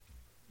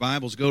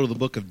Bibles, go to the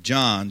book of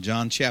John,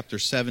 John chapter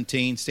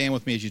 17. Stand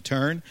with me as you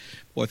turn.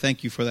 Boy,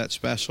 thank you for that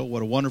special.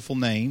 What a wonderful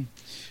name.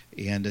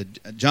 And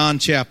John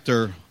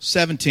chapter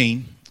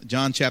 17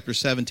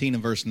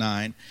 and verse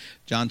 9.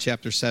 John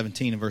chapter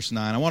 17 and verse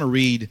 9. I want to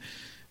read,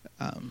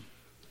 I'll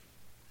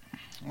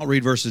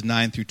read verses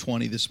 9 through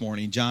 20 this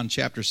morning. John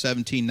chapter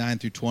 17, 9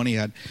 through 20.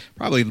 I'd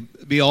probably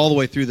be all the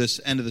way through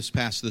this end of this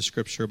passage of the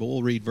Scripture, but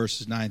we'll read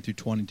verses 9 through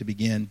 20 to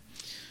begin.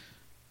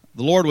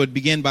 The Lord would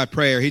begin by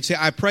prayer. He'd say,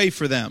 I pray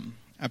for them.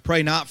 I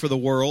pray not for the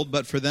world,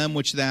 but for them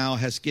which thou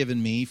hast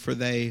given me, for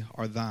they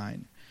are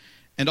thine.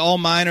 And all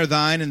mine are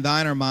thine, and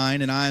thine are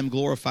mine, and I am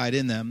glorified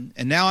in them.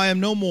 And now I am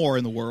no more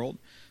in the world,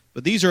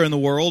 but these are in the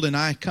world, and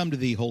I come to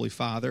thee, Holy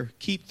Father.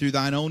 Keep through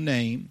thine own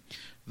name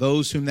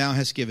those whom thou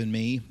hast given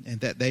me,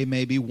 and that they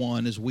may be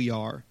one as we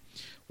are.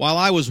 While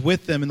I was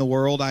with them in the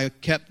world, I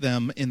kept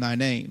them in thy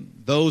name.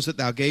 Those that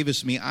thou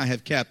gavest me I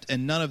have kept,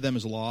 and none of them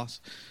is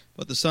lost,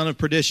 but the son of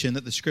perdition,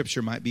 that the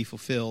Scripture might be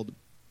fulfilled.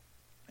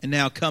 And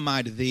now come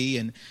I to thee,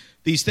 and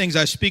these things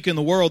I speak in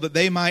the world, that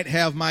they might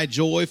have my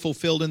joy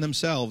fulfilled in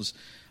themselves.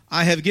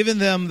 I have given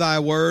them thy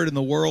word, and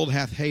the world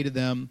hath hated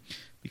them,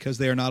 because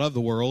they are not of the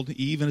world,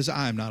 even as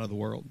I am not of the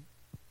world.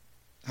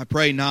 I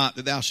pray not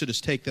that thou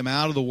shouldest take them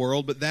out of the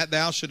world, but that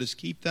thou shouldest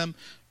keep them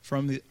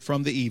from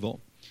the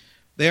evil.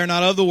 They are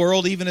not of the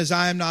world, even as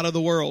I am not of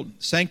the world.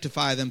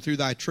 Sanctify them through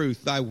thy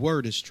truth. Thy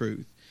word is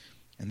truth.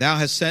 And thou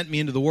hast sent me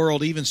into the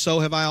world, even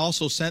so have I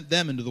also sent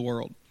them into the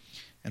world.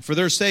 And for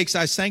their sakes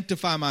I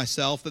sanctify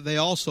myself, that they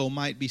also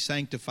might be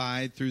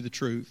sanctified through the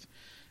truth.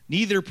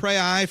 Neither pray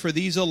I for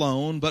these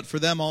alone, but for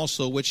them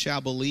also which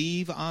shall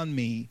believe on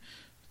me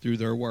through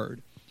their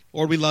word.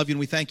 Lord, we love you and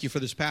we thank you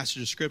for this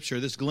passage of Scripture,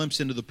 this glimpse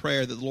into the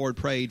prayer that the Lord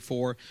prayed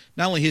for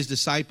not only his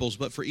disciples,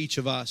 but for each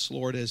of us,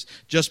 Lord, as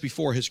just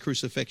before his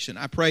crucifixion.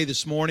 I pray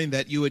this morning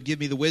that you would give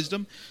me the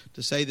wisdom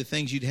to say the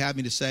things you'd have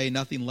me to say,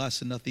 nothing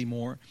less and nothing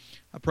more.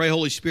 I pray,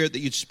 Holy Spirit, that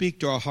you'd speak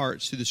to our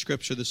hearts through the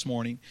Scripture this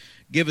morning.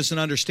 Give us an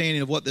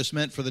understanding of what this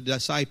meant for the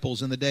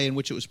disciples in the day in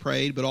which it was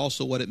prayed, but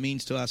also what it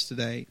means to us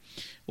today,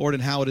 Lord,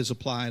 and how it is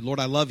applied. Lord,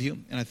 I love you,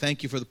 and I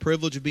thank you for the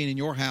privilege of being in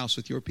your house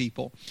with your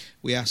people.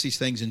 We ask these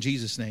things in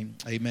Jesus' name.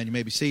 Amen. You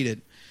may be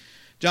seated.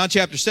 John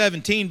chapter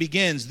 17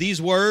 begins,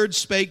 These words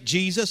spake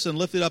Jesus, and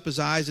lifted up his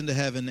eyes into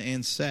heaven,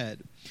 and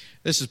said.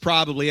 This is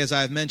probably, as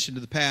I've mentioned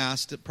in the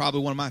past,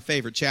 probably one of my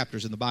favorite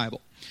chapters in the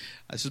Bible.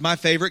 This is my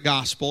favorite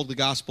gospel, the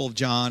Gospel of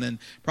John, and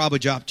probably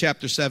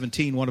chapter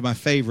 17, one of my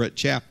favorite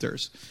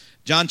chapters.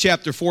 John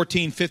chapter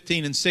 14,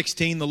 15, and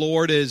 16, the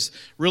Lord is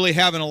really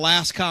having a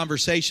last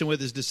conversation with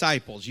his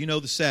disciples. You know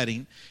the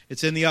setting.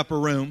 It's in the upper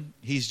room.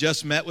 He's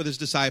just met with his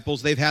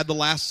disciples. They've had the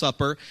Last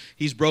Supper.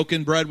 He's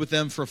broken bread with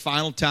them for a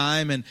final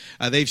time, and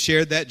they've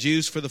shared that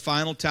juice for the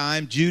final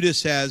time.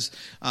 Judas has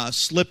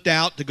slipped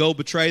out to go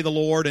betray the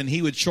Lord, and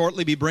he would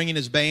shortly be bringing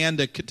his band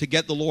to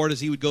get the Lord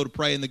as he would go to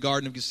pray in the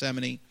Garden of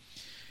Gethsemane.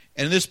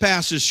 And in this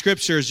passage of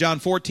Scripture, John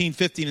 14,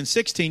 15, and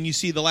 16, you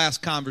see the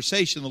last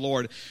conversation the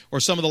Lord,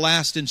 or some of the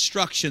last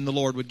instruction the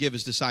Lord would give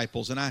his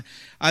disciples. And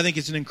I think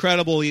it's an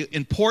incredibly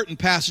important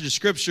passage of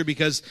Scripture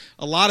because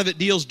a lot of it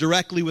deals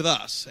directly with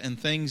us and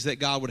things that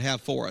God would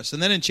have for us.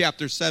 And then in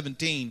chapter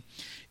 17,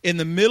 in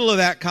the middle of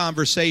that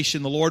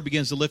conversation, the Lord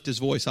begins to lift his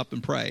voice up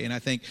and pray. And I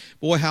think,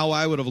 boy, how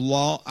I would have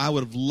loved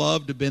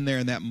to have been there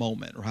in that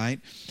moment, right?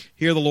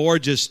 Here the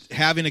Lord just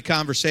having a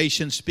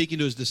conversation, speaking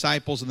to his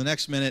disciples, and the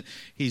next minute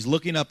he's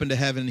looking up into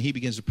heaven and he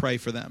begins to pray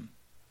for them.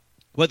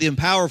 But the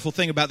powerful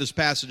thing about this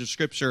passage of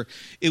Scripture,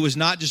 it was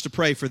not just a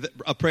prayer for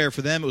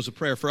them, it was a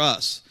prayer for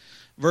us.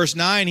 Verse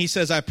 9, he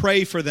says, I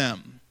pray for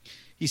them.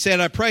 He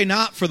said, I pray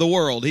not for the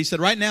world. He said,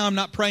 right now I'm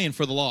not praying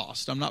for the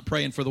lost. I'm not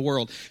praying for the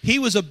world. He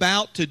was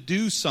about to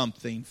do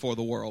something for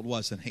the world,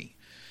 wasn't he?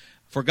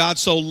 For God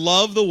so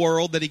loved the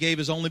world that he gave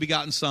his only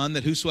begotten Son,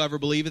 that whosoever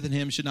believeth in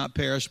him should not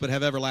perish but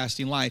have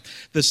everlasting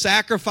life. The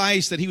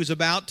sacrifice that he was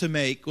about to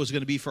make was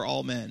going to be for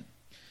all men.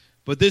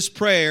 But this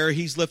prayer,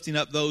 he's lifting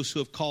up those who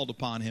have called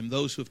upon him,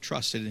 those who have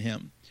trusted in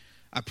him.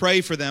 I pray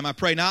for them. I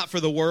pray not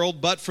for the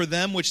world, but for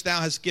them which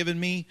thou hast given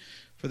me,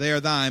 for they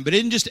are thine. But it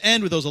didn't just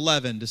end with those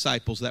 11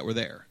 disciples that were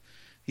there.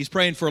 He's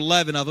praying for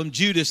 11 of them.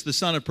 Judas, the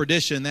son of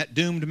perdition, that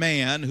doomed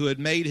man who had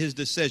made his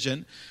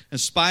decision, in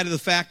spite of the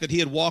fact that he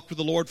had walked with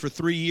the Lord for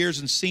 3 years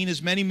and seen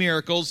his many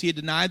miracles, he had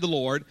denied the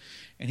Lord,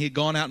 and he had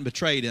gone out and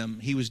betrayed him.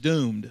 He was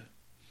doomed.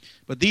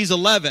 But these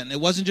 11, it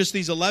wasn't just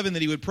these 11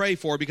 that he would pray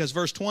for, because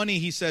verse 20,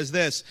 he says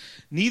this,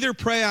 Neither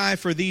pray I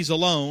for these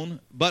alone,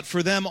 but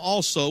for them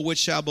also which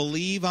shall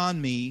believe on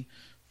me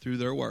through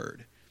their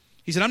word.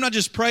 He said, I'm not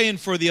just praying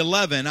for the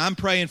 11, I'm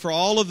praying for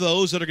all of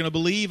those that are going to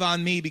believe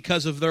on me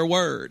because of their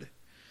word.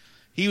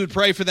 He would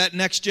pray for that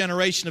next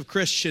generation of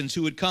Christians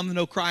who would come to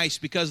know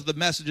Christ because of the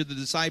message of the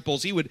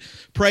disciples. He would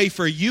pray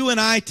for you and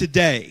I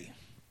today,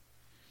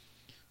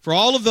 for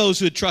all of those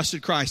who had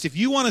trusted Christ. If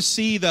you want to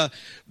see the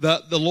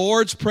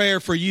Lord's Prayer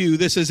for you,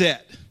 this is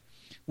it.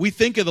 We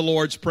think of the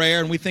Lord's Prayer,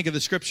 and we think of the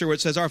scripture where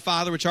it says, Our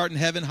Father which art in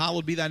heaven,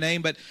 hallowed be thy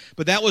name. But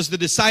that was the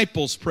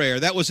disciples' prayer.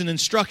 That was an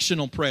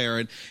instructional prayer.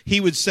 And he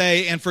would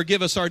say, and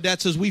forgive us our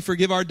debts as we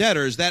forgive our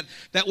debtors. That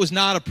was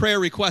not a prayer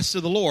request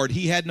to the Lord.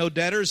 He had no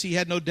debtors, he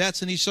had no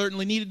debts, and he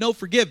certainly needed no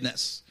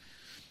forgiveness.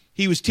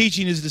 He was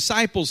teaching his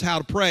disciples how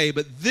to pray,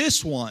 but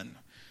this one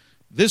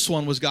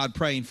was God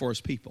praying for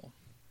his people.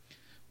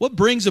 What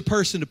brings a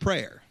person to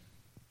prayer?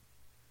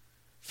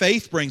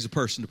 Faith brings a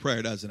person to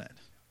prayer, doesn't it?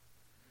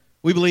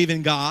 We believe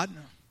in God.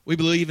 We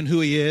believe in who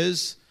he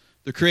is,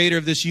 the creator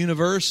of this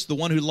universe, the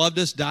one who loved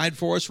us, died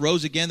for us,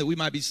 rose again that we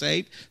might be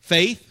saved.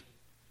 Faith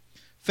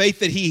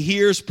that he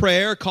hears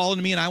prayer, call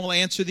unto me and I will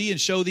answer thee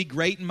and show thee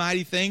great and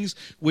mighty things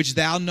which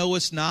thou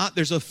knowest not.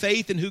 There's a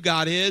faith in who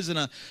God is, and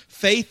a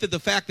faith that the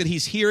fact that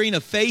he's hearing,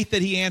 a faith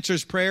that he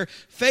answers prayer.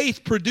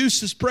 Faith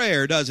produces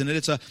prayer, doesn't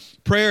it?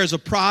 Prayer is a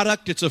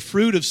product, it's a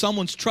fruit of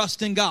someone's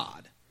trust in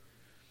God.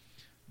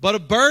 But a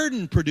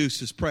burden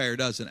produces prayer,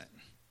 doesn't it?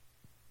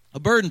 A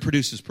burden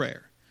produces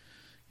prayer.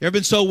 You ever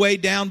been so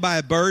weighed down by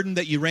a burden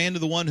that you ran to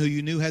the one who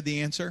you knew had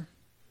the answer?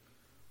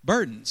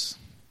 Burdens.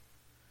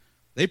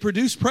 They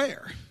produce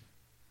prayer.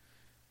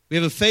 We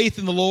have a faith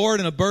in the Lord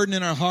and a burden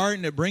in our heart,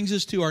 and it brings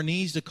us to our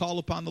knees to call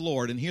upon the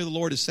Lord. And here the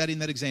Lord is setting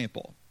that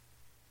example.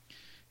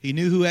 He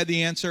knew who had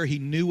the answer. He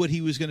knew what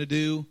he was going to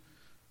do,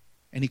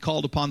 and he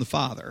called upon the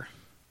Father.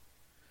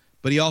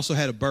 But he also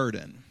had a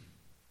burden.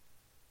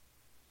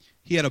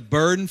 He had a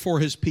burden for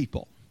his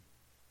people.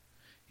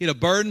 He had a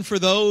burden for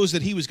those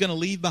that he was going to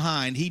leave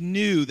behind. He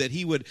knew that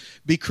he would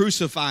be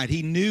crucified.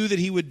 He knew that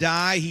he would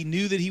die. He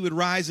knew that he would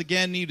rise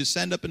again and he would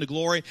descend up into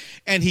glory.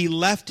 And he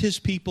left his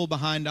people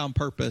behind on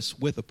purpose,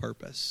 with a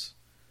purpose.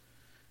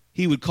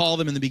 He would call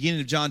them in the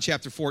beginning of John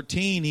chapter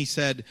 14. He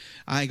said,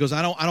 I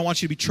don't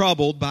want you to be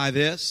troubled by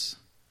this.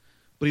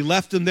 But he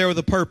left them there with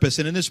a purpose.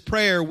 And in this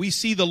prayer, we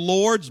see the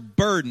Lord's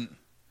burden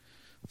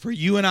for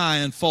you and I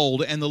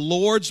unfold, and the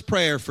Lord's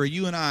prayer for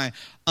you and I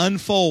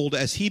unfold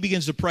as he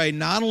begins to pray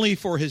not only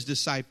for his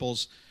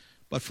disciples,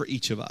 but for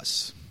each of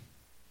us.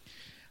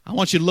 I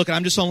want you to look,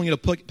 I'm just only going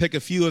to pick a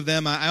few of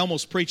them. I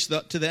almost preached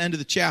to the end of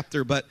the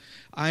chapter, but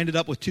I ended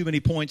up with too many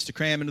points to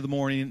cram into the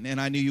morning,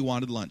 and I knew you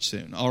wanted lunch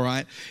soon, all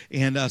right?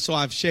 And so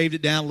I've shaved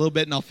it down a little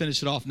bit, and I'll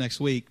finish it off next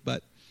week.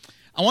 But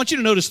I want you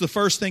to notice the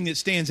first thing that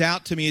stands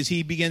out to me as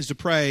he begins to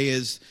pray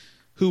is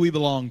who we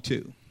belong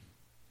to.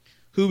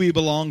 Who we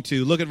belong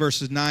to. Look at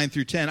verses 9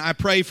 through 10. I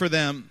pray for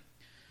them.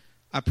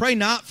 I pray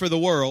not for the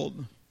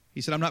world.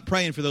 He said, I'm not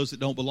praying for those that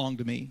don't belong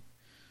to me.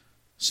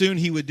 Soon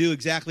he would do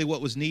exactly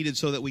what was needed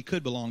so that we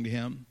could belong to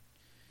him.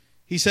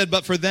 He said,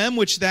 but for them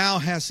which thou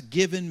hast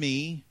given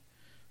me,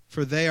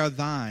 for they are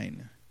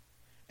thine.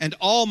 And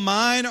all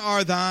mine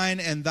are thine,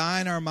 and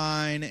thine are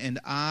mine, and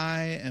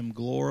I am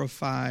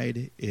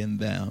glorified in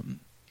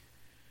them.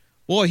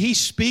 Boy, he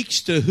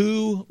speaks to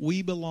who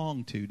we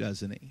belong to,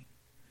 doesn't he?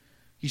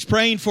 He's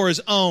praying for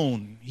his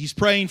own. He's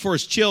praying for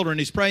his children.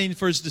 He's praying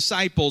for his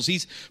disciples.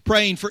 He's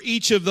praying for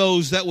each of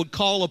those that would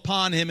call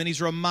upon him. And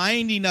he's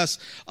reminding us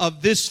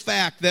of this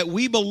fact that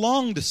we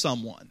belong to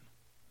someone.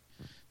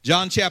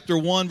 John chapter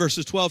 1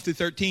 verses 12 through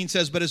 13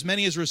 says, but as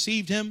many as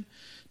received him,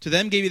 to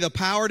them gave he the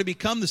power to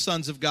become the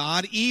sons of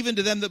God, even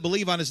to them that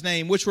believe on his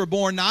name, which were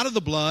born not of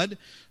the blood,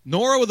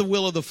 nor of the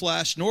will of the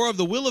flesh, nor of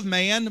the will of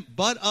man,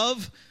 but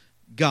of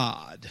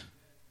God.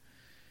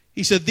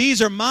 He said,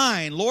 these are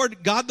mine.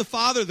 Lord God the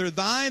Father, they're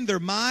thine, they're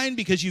mine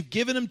because you've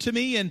given them to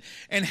me. And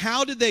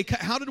how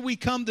did we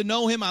come to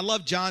know him? I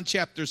love John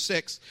chapter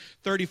 6,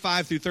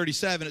 35 through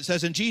 37. It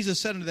says, and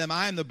Jesus said unto them,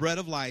 I am the bread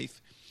of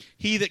life.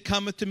 He that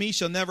cometh to me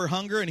shall never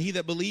hunger, and he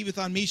that believeth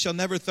on me shall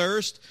never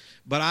thirst.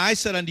 But I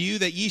said unto you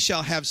that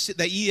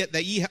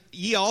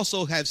ye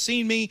also have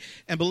seen me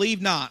and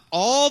believe not.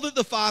 All that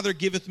the Father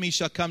giveth me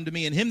shall come to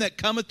me, and him that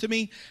cometh to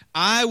me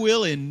I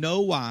will in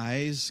no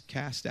wise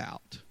cast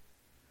out.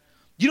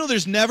 You know,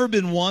 there's never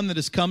been one that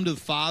has come to the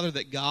Father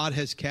that God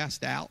has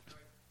cast out.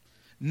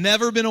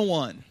 Never been a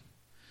one.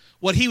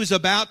 What he was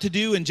about to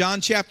do in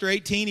John chapter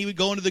 18, he would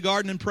go into the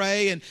garden and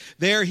pray, and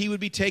there he would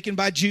be taken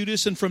by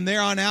Judas, and from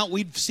there on out,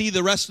 we'd see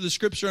the rest of the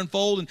scripture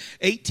unfold in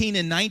 18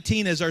 and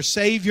 19 as our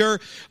Savior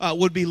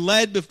would be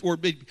led before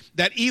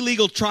that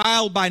illegal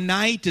trial by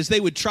night as they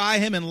would try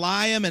him and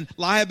lie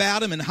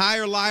about him, and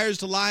hire liars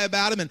to lie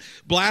about him, and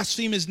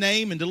blaspheme his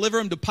name, and deliver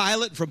him to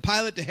Pilate, and from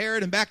Pilate to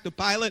Herod, and back to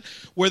Pilate,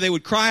 where they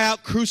would cry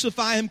out,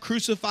 crucify him,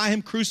 crucify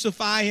him,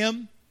 crucify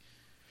him.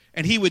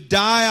 And he would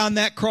die on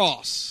that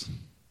cross.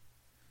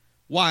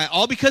 Why?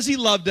 All because he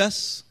loved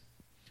us.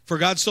 For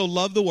God so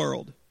loved the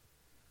world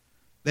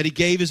that he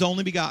gave his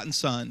only begotten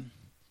Son,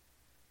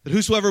 that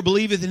whosoever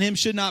believeth in him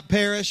should not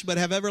perish, but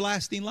have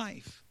everlasting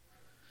life.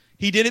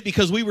 He did it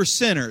because we were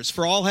sinners.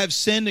 For all have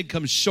sinned and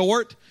come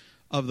short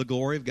of the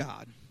glory of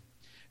God.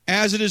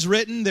 As it is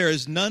written, there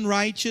is none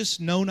righteous,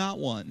 no, not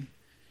one.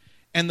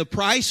 And the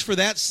price for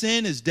that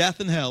sin is death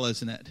and hell,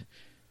 isn't it?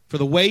 For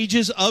the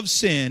wages of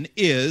sin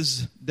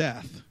is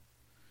death.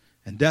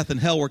 And death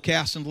and hell were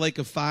cast into the lake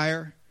of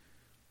fire.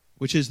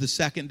 which is the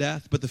second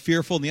death. But the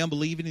fearful and the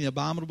unbelieving and the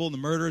abominable and the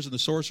murderers and the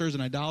sorcerers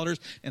and idolaters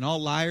and all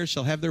liars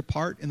shall have their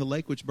part in the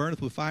lake which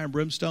burneth with fire and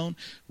brimstone,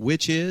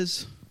 which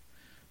is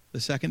the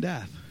second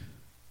death.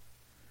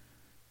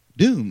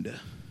 Doomed.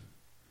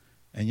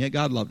 And yet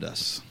God loved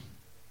us.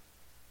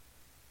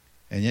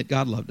 And yet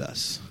God loved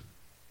us.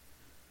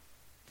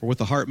 For with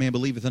the heart man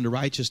believeth unto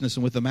righteousness,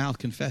 and with the mouth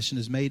confession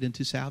is made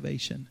unto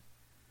salvation.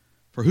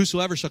 For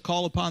whosoever shall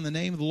call upon the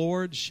name of the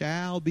Lord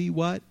shall be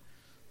what?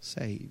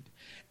 Saved.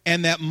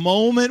 And that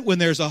moment when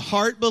there's a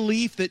heart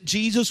belief that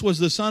Jesus was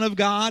the Son of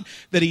God,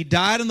 that He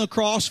died on the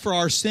cross for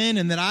our sin,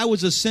 and that I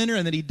was a sinner,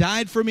 and that He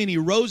died for me, and He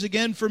rose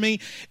again for me,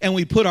 and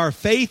we put our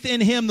faith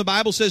in Him. The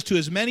Bible says, to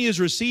as many as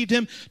received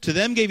Him, to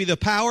them gave He the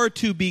power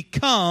to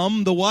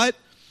become the what?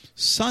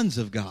 Sons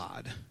of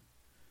God.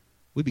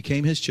 We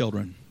became His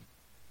children.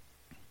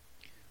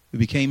 We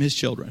became His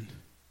children.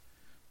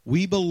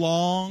 We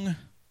belong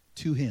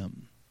to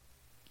Him.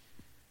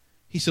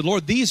 He said,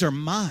 Lord, these are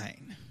mine.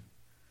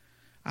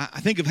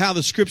 I think of how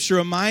the Scripture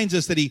reminds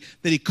us that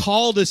he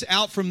called us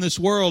out from this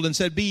world and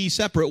said, be ye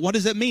separate. What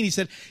does that mean? He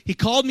said, He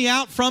called me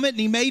out from it and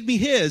He made me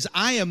His.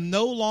 I am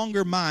no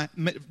longer mine,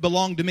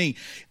 belong to me.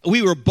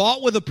 We were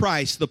bought with a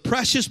price, the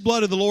precious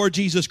blood of the Lord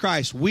Jesus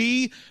Christ.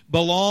 We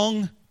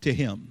belong to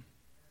Him.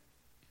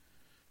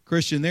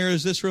 Christian, there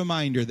is this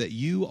reminder that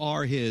you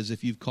are His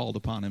if you've called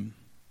upon Him.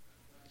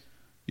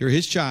 You're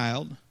His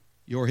child.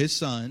 You're His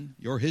son.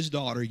 You're His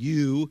daughter.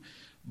 You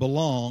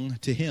belong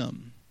to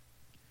Him.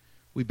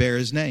 We bear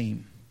His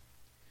name.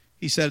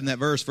 He said in that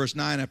verse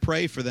 9, I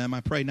pray for them.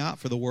 I pray not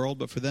for the world,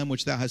 but for them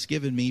which Thou hast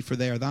given me, for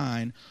they are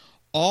Thine.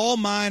 All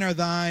mine are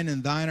Thine,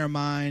 and Thine are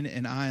mine,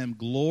 and I am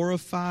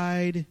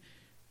glorified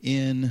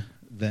in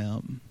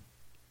them.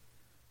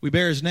 We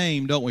bear His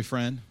name, don't we,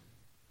 friend?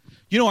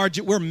 You know,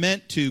 we're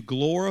meant to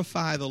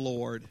glorify the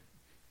Lord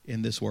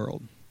in this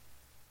world.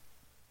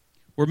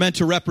 We're meant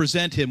to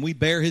represent Him. We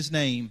bear His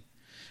name.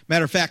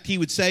 Matter of fact, He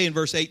would say in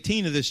verse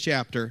 18 of this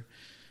chapter,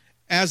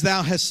 as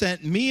Thou hast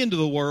sent me into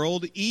the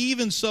world,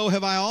 even so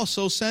have I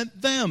also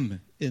sent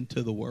them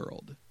into the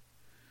world.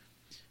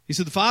 He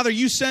said, Father,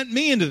 You sent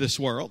me into this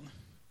world.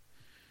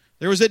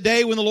 There was a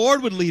day when the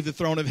Lord would leave the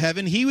throne of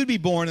heaven. He would be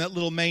born in that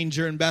little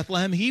manger in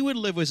Bethlehem. He would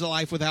live His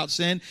life without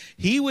sin.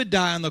 He would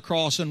die on the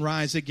cross and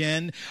rise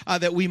again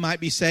that we might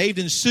be saved.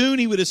 And soon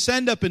He would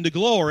ascend up into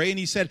glory. And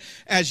He said,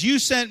 as You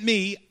sent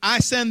me, I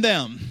send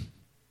them.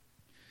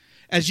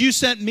 As You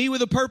sent me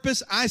with a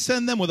purpose, I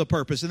send them with a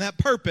purpose. And that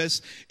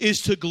purpose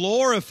is to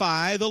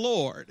glorify the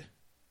Lord.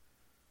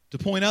 To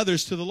point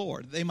others to the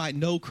Lord. They might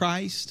know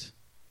Christ.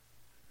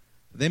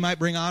 They might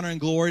bring honor and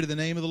glory to the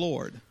name of the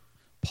Lord.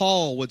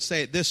 Paul would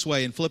say it this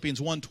way in Philippians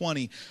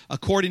 1:20,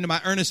 according to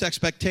my earnest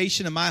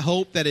expectation and my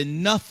hope that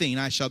in nothing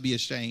I shall be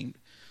ashamed,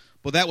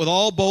 but that with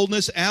all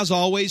boldness, as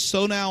always,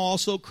 so now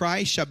also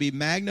Christ shall be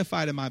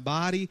magnified in my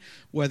body,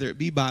 whether it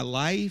be by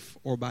life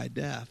or by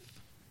death.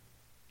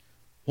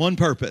 One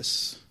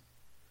purpose,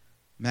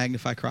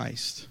 magnify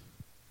Christ.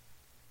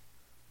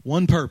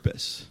 One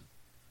purpose,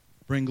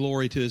 bring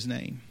glory to His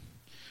name.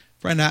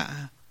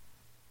 Friend,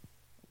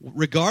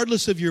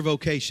 regardless of your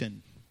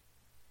vocation,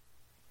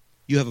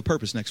 you have a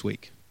purpose next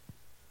week,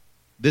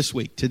 this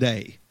week,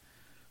 today,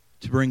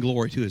 to bring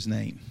glory to His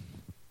name.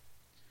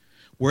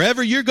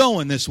 Wherever you're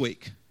going this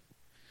week,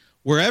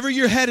 wherever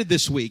you're headed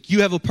this week,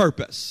 you have a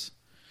purpose.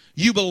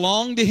 You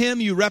belong to Him.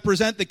 You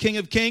represent the King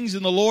of Kings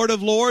and the Lord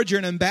of Lords. You're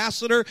an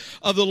ambassador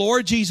of the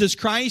Lord Jesus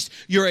Christ.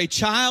 You're a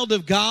child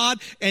of God,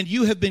 and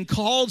you have been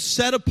called,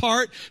 set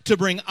apart to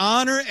bring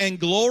honor and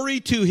glory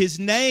to His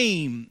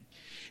name.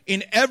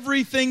 In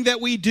everything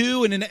that we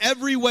do and in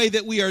every way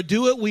that we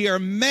are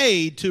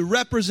made to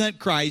represent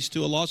Christ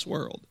to a lost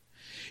world.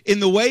 In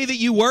the way that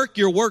you work,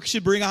 your work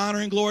should bring honor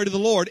and glory to the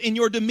Lord. In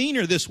your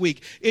demeanor this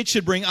week, it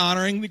should bring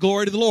honor and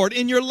glory to the Lord.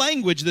 In your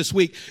language this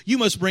week, you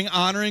must bring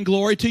honor and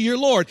glory to your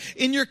Lord.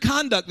 In your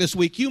conduct this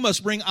week, you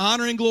must bring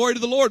honor and glory to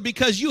the Lord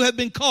because you have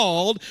been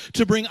called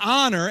to bring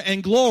honor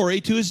and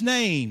glory to His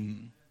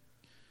name.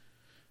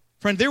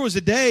 Friend, there was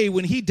a day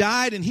when He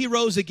died and He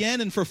rose again,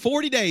 and for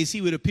 40 days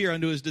He would appear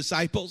unto His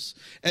disciples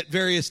at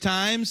various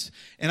times.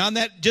 And on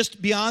that,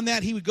 just beyond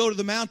that, He would go to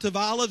the Mount of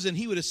Olives and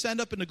He would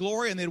ascend up into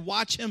glory, and they'd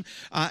watch Him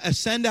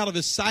ascend out of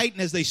His sight.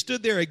 And as they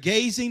stood there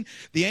a-gazing,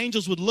 the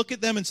angels would look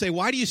at them and say,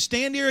 why do you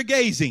stand here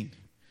a-gazing?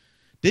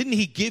 Didn't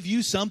He give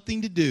you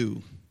something to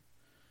do?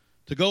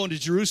 To go into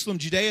Jerusalem,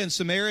 Judea, and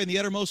Samaria, and the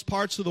uttermost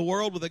parts of the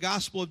world with the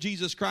gospel of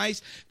Jesus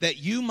Christ, that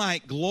you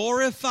might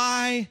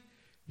glorify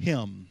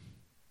Him.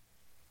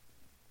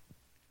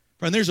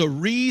 Friend, there's a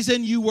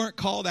reason you weren't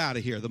called out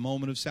of here the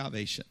moment of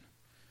salvation.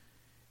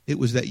 It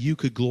was that you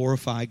could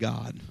glorify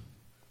God.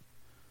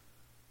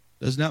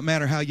 Does not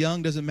matter how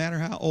young, doesn't matter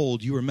how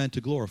old, you were meant to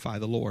glorify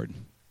the Lord.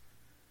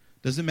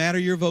 Doesn't matter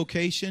your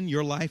vocation,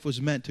 your life was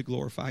meant to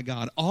glorify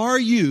God. Are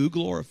you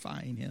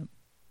glorifying Him?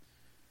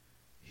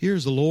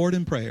 Here's the Lord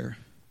in prayer.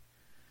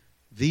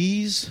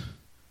 These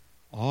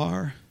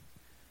are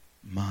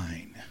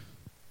mine.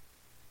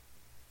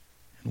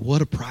 And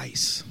what a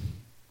price.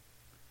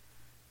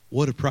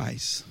 What a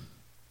price.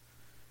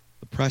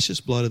 The precious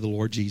blood of the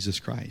Lord Jesus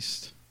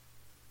Christ.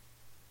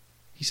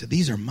 He said,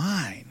 these are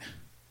mine.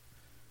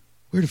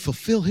 We're to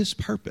fulfill his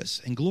purpose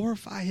and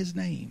glorify his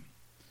name.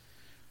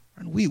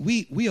 And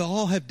we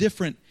all have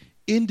different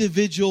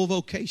individual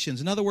vocations.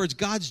 In other words,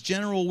 God's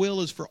general will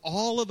is for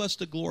all of us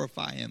to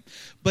glorify him.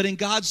 But in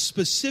God's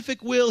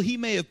specific will, he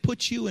may have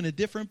put you in a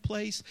different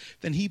place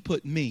than he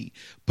put me.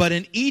 But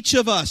in each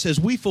of us, as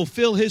we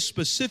fulfill his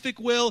specific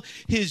will,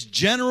 his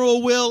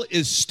general will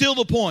is still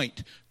the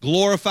point.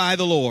 Glorify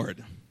the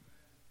Lord.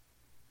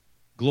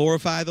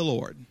 Glorify the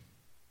Lord.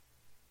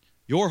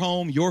 Your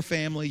home, your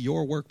family,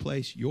 your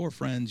workplace, your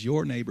friends,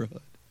 your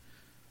neighborhood,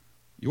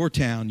 your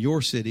town,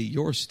 your city,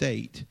 your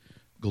state,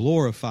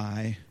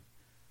 glorify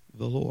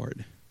the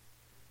Lord.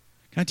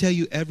 Can I tell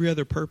you, every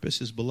other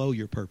purpose is below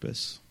your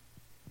purpose.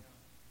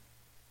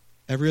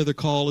 Every other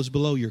call is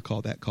below your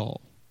call, that call.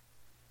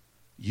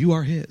 You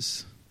are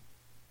his.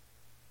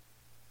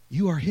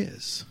 You are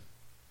his.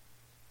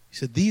 He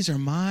said, these are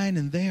mine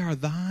and they are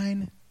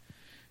thine.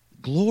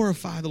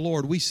 Glorify the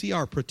Lord. We see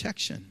our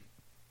protection.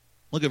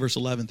 Look at verse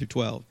 11 through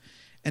 12.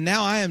 And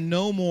now I am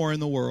no more in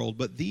the world,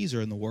 but these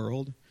are in the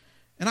world.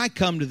 And I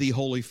come to thee,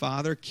 Holy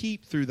Father,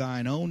 keep through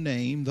thine own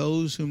name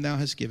those whom thou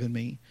hast given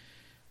me,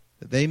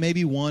 that they may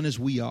be one as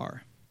we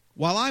are.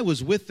 While I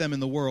was with them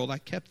in the world, I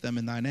kept them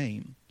in thy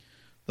name.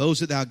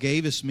 Those that thou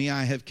gavest me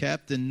I have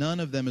kept, and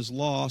none of them is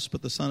lost,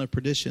 but the son of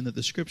perdition, that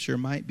the scripture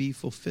might be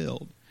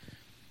fulfilled.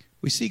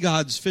 We see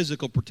God's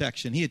physical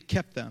protection. He had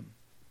kept them.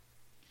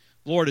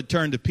 The Lord had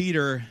turned to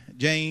Peter,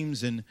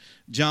 James, and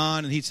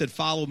John, and he said,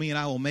 follow me, and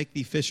I will make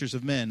thee fishers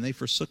of men. And they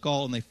forsook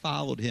all, and they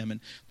followed him. And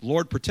the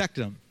Lord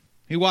protected them.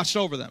 He watched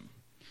over them.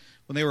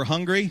 When they were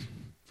hungry,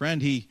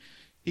 friend, he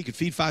could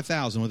feed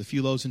 5,000 with a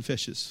few loaves and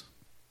fishes.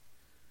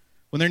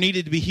 When there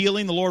needed to be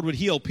healing, the Lord would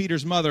heal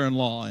Peter's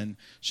mother-in-law and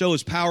show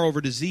his power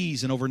over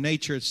disease and over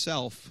nature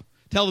itself.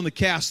 Tell them to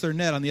cast their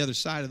net on the other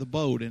side of the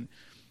boat, and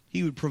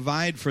he would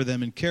provide for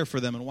them and care for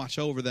them and watch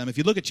over them. If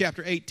you look at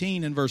chapter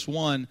 18 and verse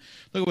 1,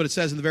 look at what it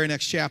says in the very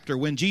next chapter.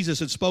 When Jesus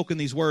had spoken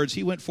these words,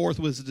 he went forth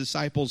with his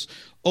disciples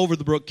over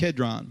the brook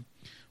Kidron,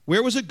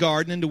 where was a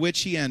garden into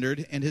which he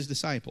entered, and his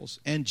disciples.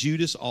 And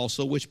Judas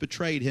also, which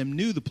betrayed him,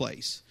 knew the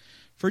place.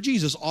 For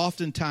Jesus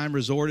oftentimes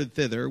resorted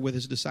thither with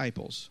his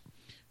disciples.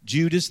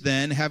 Judas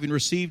then, having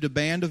received a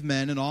band of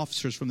men and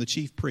officers from the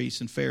chief priests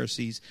and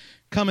Pharisees,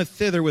 cometh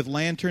thither with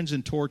lanterns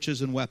and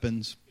torches and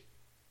weapons.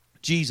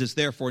 Jesus,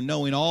 therefore,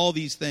 knowing all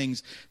these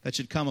things that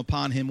should come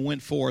upon him,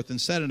 went forth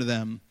and said unto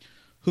them,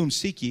 whom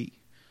seek ye?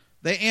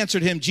 They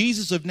answered him,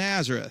 Jesus of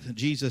Nazareth. And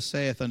Jesus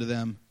saith unto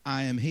them,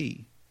 I am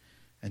he.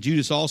 And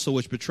Judas also,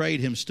 which betrayed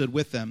him, stood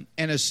with them.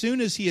 And as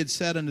soon as he had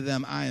said unto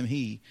them, I am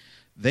he,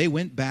 they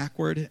went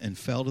backward and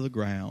fell to the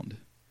ground.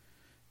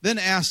 Then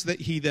asked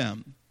he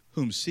them,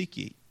 whom seek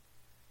ye?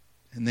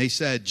 And they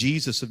said,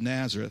 Jesus of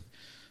Nazareth.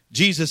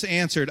 Jesus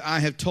answered, I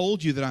have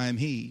told you that I am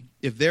he.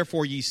 If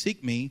therefore ye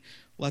seek me,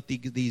 let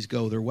these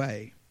go their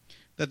way.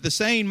 That the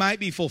saying might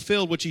be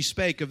fulfilled which he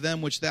spake, of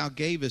them which thou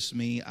gavest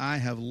me, I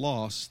have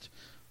lost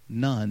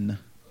none.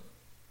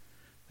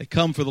 They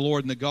come for the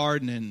Lord in the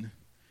garden, and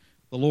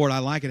the Lord, I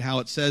like it how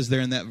it says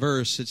there in that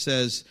verse. It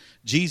says,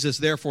 Jesus,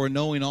 therefore,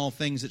 knowing all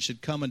things that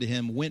should come unto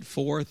him, went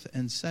forth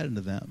and said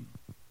unto them.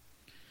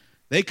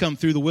 They come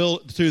through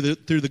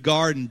the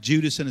garden,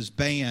 Judas and his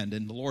band,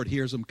 and the Lord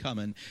hears them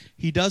coming.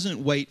 He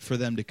doesn't wait for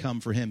them to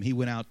come for him. He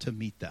went out to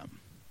meet them.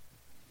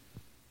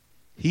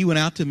 He went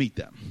out to meet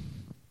them.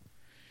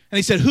 And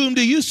he said, whom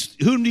do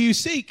you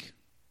seek?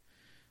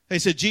 They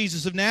said,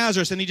 Jesus of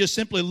Nazareth. And he just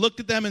simply looked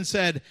at them and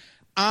said,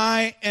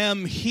 I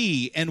am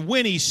he. And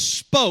when he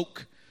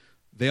spoke,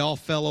 they all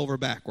fell over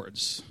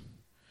backwards.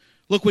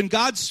 Look, when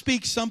God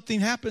speaks,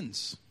 something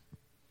happens.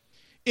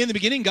 In the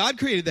beginning, God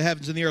created the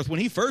heavens and the earth. When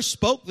he first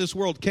spoke, this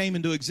world came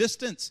into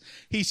existence.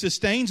 He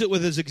sustains it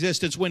with his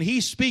existence. When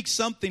he speaks,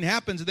 something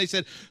happens. And they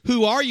said,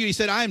 who are you? He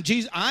said, I am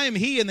Jesus. I am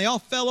he. And they all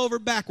fell over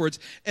backwards.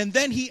 And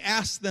then he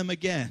asked them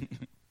again,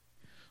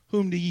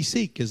 whom do ye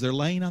seek? As they're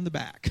laying on the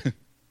back. He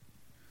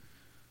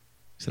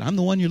said, I'm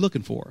the one you're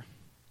looking for.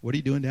 What are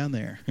you doing down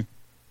there?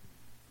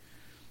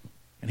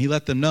 And he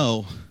let them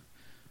know,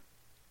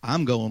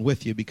 I'm going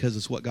with you because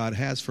it's what God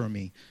has for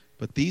me.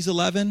 But these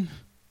 11,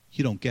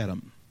 you don't get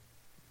them.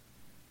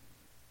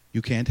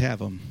 You can't have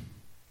them.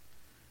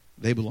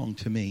 They belong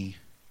to me.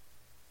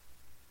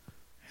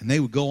 And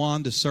they would go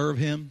on to serve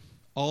him.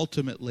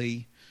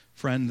 Ultimately,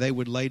 friend, they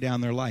would lay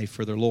down their life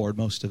for their Lord,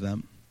 most of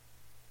them.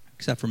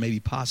 Except for maybe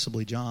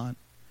possibly John.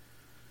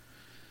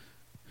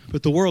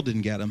 But the world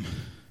didn't get them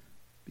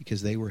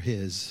because they were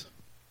his.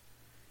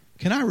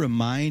 Can I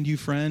remind you,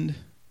 friend,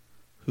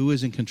 who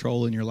is in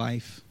control in your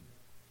life?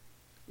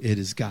 It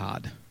is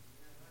God.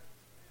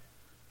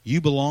 You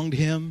belong to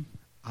him.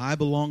 I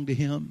belong to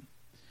him.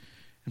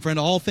 And friend,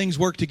 all things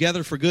work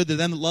together for good to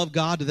them that love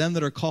God, to them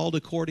that are called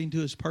according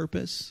to his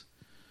purpose.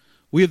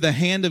 We have the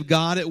hand of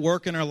God at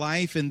work in our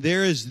life, and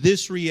there is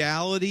this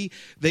reality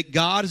that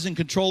God is in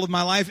control of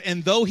my life.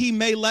 And though He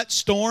may let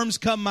storms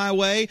come my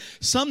way,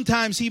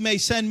 sometimes He may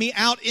send me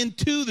out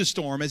into the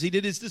storm, as He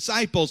did His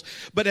disciples.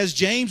 But as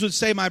James would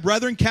say, my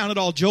brethren, count it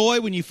all joy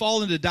when you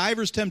fall into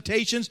divers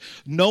temptations,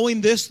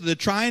 knowing this, the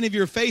trying of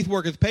your faith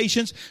worketh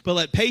patience. But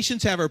let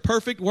patience have her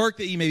perfect work,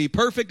 that ye may be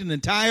perfect and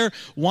entire,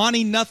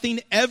 wanting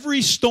nothing.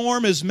 Every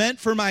storm is meant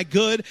for my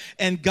good,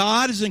 and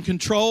God is in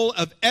control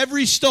of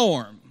every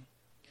storm.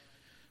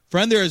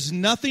 Friend, there is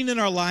nothing in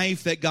our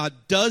life that God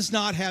does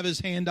not have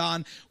His hand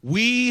on.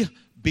 We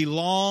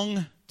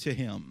belong to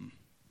Him.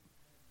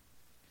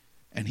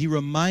 And He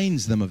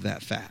reminds them of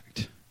that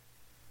fact.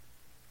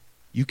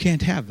 You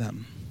can't have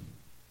them.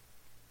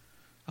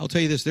 I'll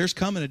tell you this, there's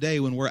coming a day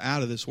when we're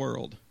out of this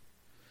world.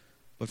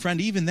 But friend,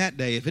 even that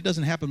day, if it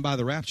doesn't happen by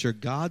the rapture,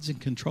 God's in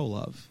control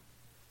of.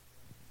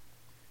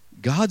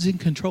 God's in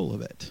control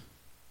of it.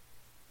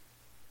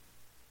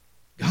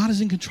 God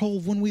is in control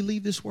of when we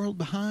leave this world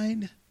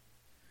behind.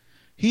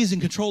 He is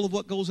in control of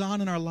what goes on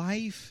in our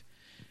life.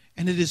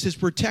 And it is His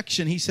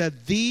protection. He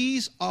said,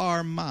 these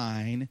are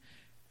mine,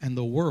 and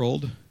the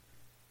world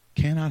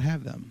cannot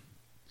have them.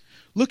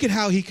 Look at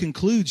how He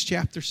concludes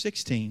chapter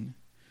 16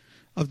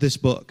 of this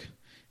book.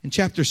 In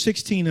chapter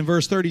 16 and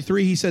verse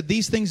 33, He said,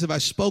 these things have I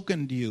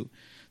spoken to you,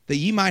 that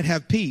ye might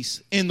have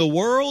peace. In the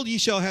world ye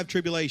shall have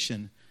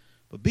tribulation,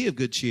 but be of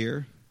good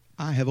cheer.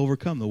 I have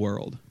overcome the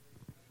world.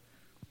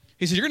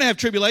 He said, you're going to have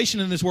tribulation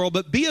in this world,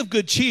 but be of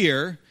good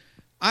cheer.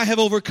 I have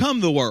overcome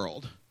the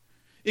world.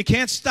 It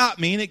can't stop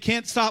me, and it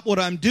can't stop what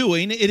I'm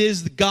doing. It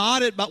is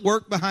God at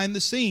work behind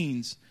the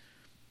scenes.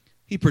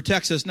 He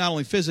protects us not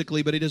only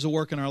physically, but He does a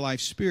work in our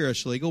life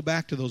spiritually. Go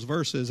back to those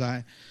verses.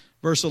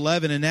 Verse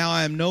 11, and now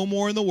I am no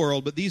more in the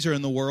world, but these are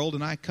in the world,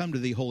 and I come to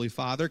Thee, Holy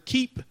Father.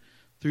 Keep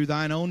through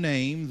Thine own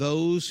name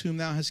those whom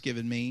Thou hast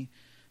given me,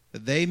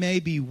 that they may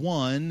be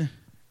one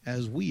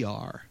as we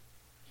are.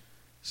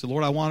 So,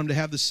 Lord, I want them to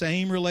have the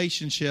same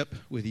relationship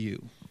with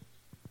You.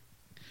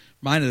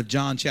 Reminded of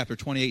John chapter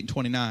 28 and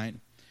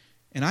 29.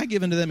 And I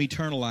give unto them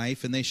eternal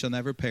life, and they shall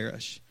never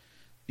perish.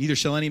 Neither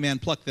shall any man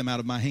pluck them out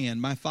of my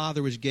hand. My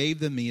Father which gave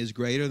them me is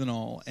greater than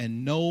all,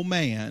 and no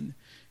man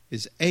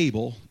is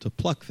able to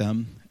pluck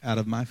them out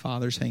of my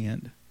Father's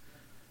hand.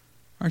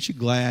 Aren't you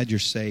glad you're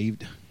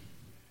saved?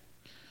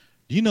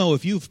 Do you know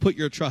if you've put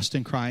your trust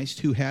in Christ,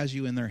 who has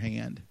you in their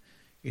hand,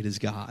 it is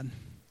God.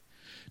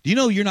 Do you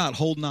know you're not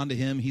holding on to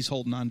Him, He's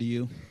holding on to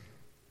you?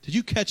 Did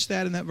you catch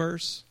that in that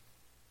verse?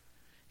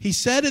 He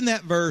said in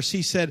that verse,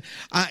 He said,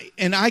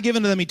 I give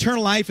unto them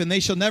eternal life, and they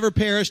shall never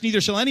perish,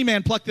 neither shall any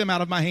man pluck them out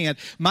of my hand.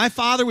 My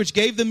Father which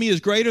gave them me is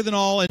greater than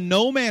all, and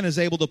no man is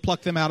able to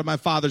pluck them out of my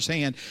Father's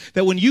hand.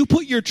 That when you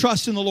put your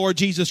trust in the Lord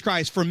Jesus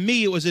Christ, for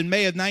me it was in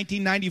May of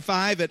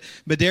 1995 at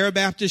Madera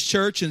Baptist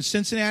Church in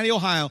Cincinnati,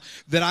 Ohio,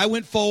 that I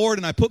went forward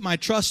and I put my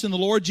trust in the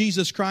Lord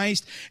Jesus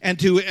Christ, and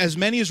to as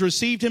many as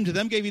received Him, to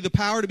them gave He the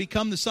power to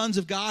become the sons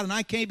of God, and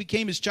I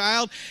became His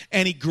child,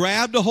 and He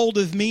grabbed a hold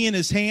of me in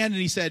His hand,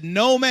 and He said,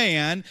 no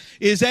man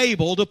is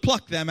able to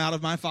pluck them out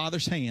of my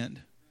Father's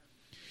hand.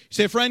 You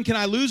say, friend, can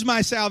I lose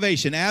my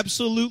salvation?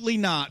 Absolutely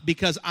not,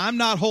 because I'm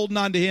not holding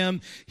on to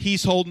Him,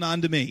 He's holding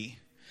on to me.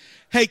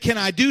 Hey, can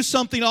I do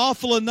something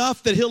awful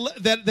enough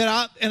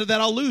that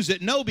I'll lose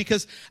it? No,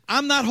 because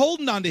I'm not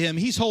holding on to Him.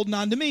 He's holding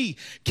on to me.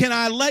 Can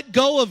I let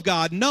go of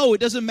God? No, it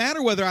doesn't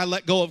matter whether I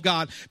let go of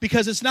God,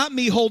 because it's not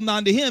me holding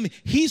on to Him.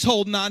 He's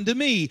holding on to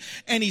me.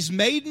 And He's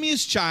made me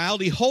His child.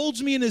 He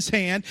holds me in His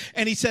hand.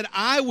 And He said,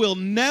 I will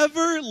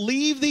never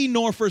leave thee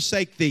nor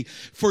forsake thee.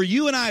 For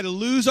you and I to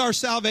lose our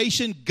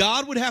salvation,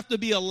 God would have to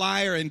be a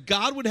liar, and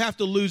God would have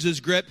to lose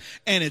His grip.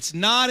 And it's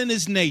not in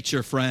His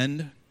nature,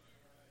 friend.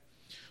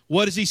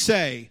 What does He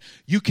say?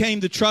 You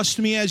came to trust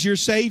me as your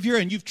Savior,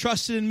 and you've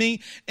trusted in me,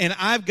 and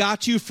I've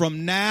got you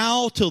from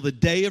now till the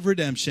day of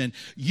redemption.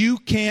 You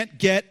can't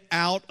get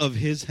out of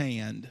His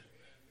hand.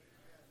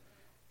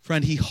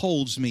 Friend, He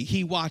holds me.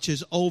 He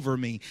watches over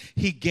me.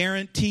 He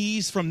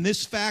guarantees from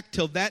this fact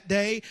till that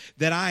day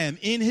that I am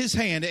in His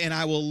hand, and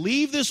I will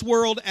leave this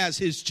world as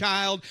His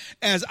child,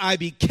 as I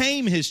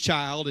became His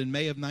child in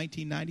May of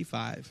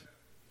 1995.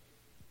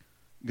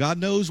 God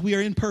knows we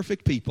are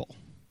imperfect people.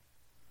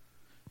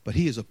 But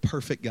He is a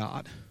perfect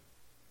God.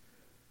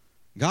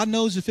 God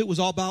knows if it was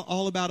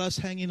all about us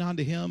hanging on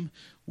to Him,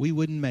 we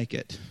wouldn't make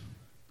it.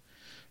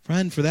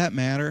 Friend, for that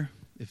matter,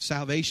 if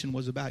salvation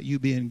was about you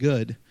being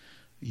good,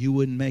 you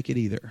wouldn't make it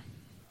either.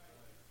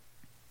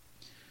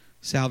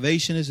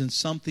 Salvation isn't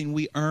something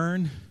we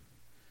earn,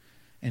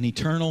 and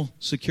eternal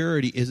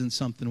security isn't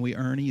something we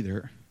earn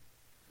either.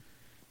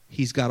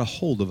 He's got a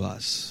hold of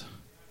us.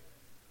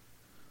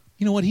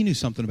 You know what? He knew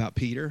something about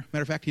Peter.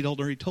 Matter of fact, He'd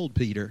already told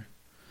Peter,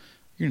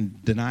 you're going to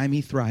deny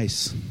me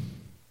thrice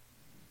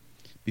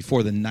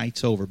before the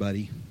night's over,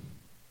 buddy.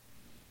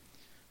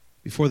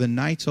 Before the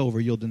night's over,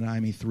 you'll deny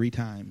me 3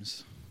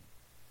 times.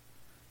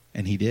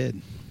 And he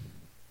did.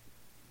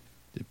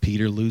 Did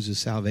Peter lose his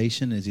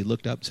salvation as he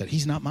looked up and said,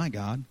 He's not my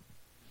God.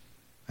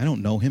 I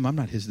don't know Him. I'm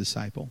not His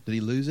disciple. Did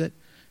he lose it?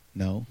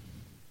 No.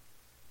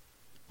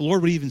 The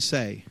Lord would even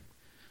say,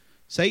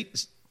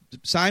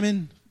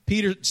 Simon,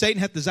 Peter, Satan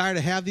hath desired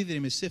to have thee, that he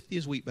may sift thee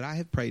as wheat, but I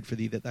have prayed for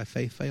thee, that thy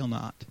faith fail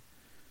not.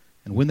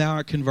 And when thou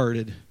art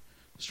converted,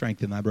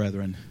 strengthen thy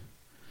brethren.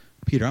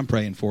 Peter, I'm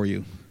praying for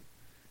you.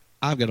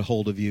 I've got a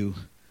hold of you.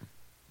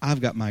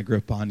 I've got my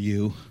grip on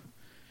you.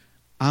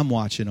 I'm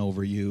watching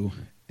over you,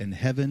 and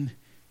heaven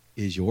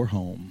is your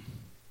home.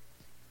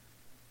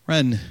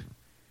 Friend,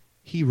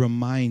 he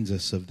reminds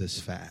us of this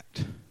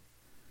fact,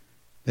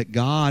 that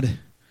God,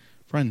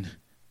 friend,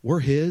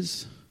 we're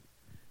his,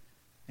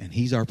 and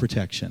he's our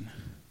protection.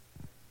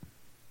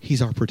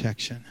 He's our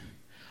protection.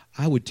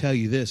 I would tell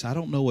you this, I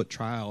don't know what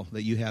trial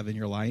that you have in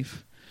your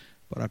life,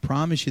 but I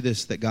promise you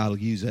this, that God will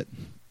use it.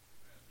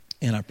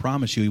 And I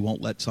promise you he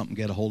won't let something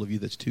get a hold of you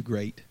that's too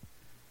great.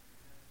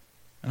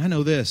 And I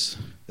know this,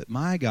 that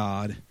my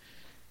God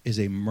is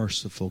a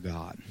merciful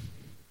God.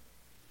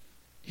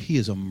 He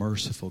is a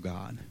merciful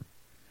God.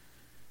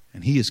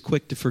 And he is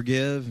quick to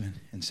forgive,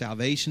 and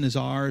salvation is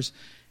ours,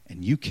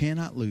 and you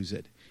cannot lose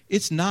it.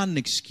 It's not an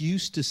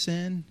excuse to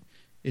sin.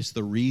 It's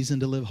the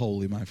reason to live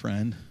holy, my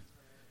friend.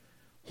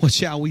 What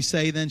shall we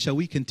say then? Shall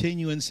we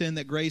continue in sin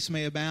that grace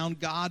may abound?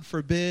 God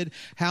forbid.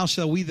 How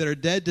shall we that are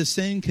dead to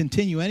sin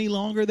continue any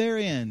longer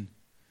therein?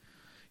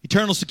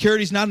 Eternal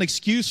security is not an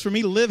excuse for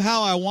me to live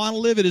how I want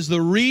to live. It is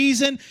the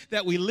reason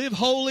that we live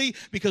holy,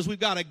 because we've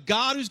got a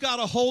God who's got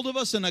a hold of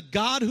us and a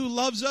God who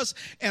loves us.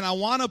 And I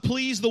want to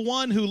please the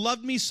one who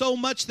loved me so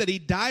much that he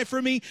died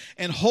for me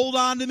and hold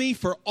on to me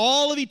for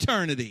all of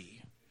eternity.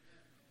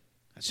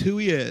 That's who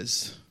he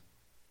is.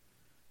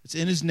 It's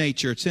in his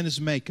nature. It's in his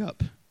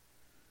makeup.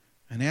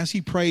 And as he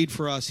prayed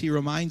for us, he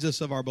reminds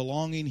us of our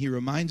belonging. He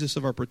reminds us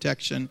of our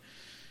protection.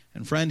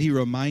 And friend, he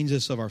reminds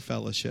us of our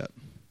fellowship.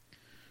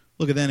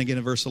 Look at then again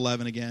in verse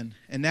 11 again.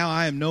 And now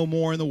I am no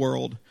more in the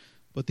world,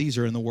 but these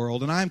are in the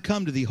world. And I am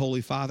come to thee,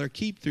 Holy Father.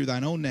 Keep through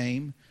thine own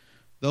name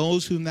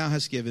those whom thou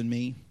hast given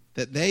me,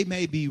 that they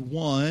may be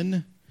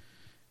one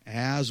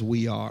as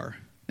we are.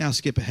 Now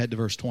skip ahead to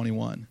verse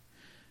 21.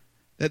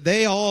 That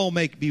they all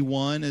may be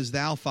one as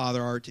thou,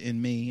 Father, art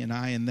in me, and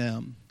I in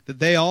them. That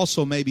they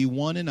also may be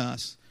one in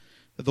us,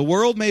 that the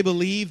world may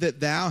believe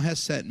that thou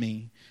hast sent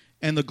me.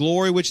 And the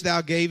glory which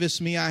thou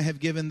gavest me I have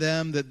given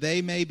them, that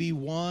they may be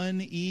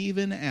one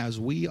even as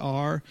we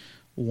are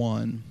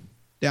one.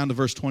 Down to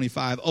verse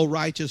 25. O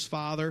righteous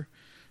Father,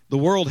 the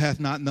world hath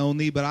not known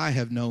thee, but I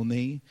have known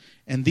thee.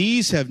 And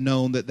these have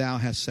known that thou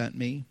hast sent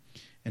me.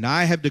 And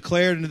I have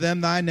declared unto them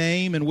thy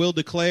name, and will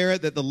declare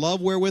it, that the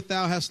love wherewith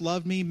thou hast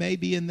loved me may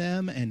be in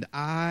them, and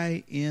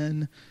I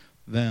in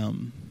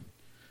them.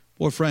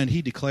 Boy, friend,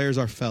 he declares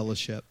our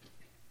fellowship.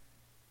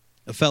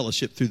 A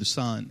fellowship through the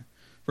Son.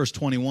 Verse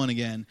 21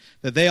 again.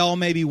 That they all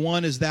may be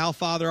one as thou,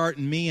 Father, art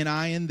in me, and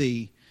I in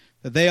thee.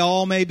 That they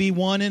all may be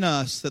one in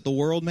us, that the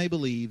world may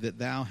believe that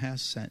thou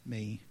hast sent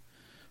me.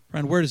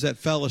 Friend, where does that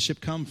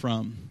fellowship come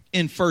from?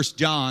 In 1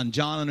 John,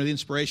 John, under the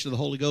inspiration of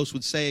the Holy Ghost,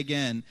 would say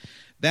again,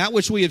 that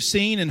which we have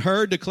seen and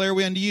heard declare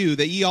we unto you,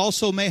 that ye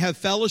also may have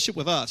fellowship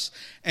with us.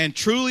 And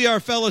truly our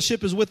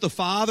fellowship is with the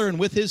Father and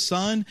with his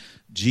Son,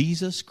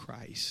 Jesus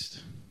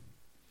Christ.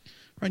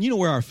 Friend, you know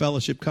where our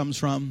fellowship comes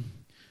from?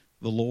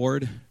 The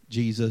Lord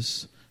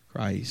Jesus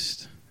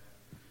Christ.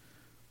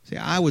 See,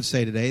 I would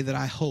say today that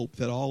I hope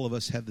that all of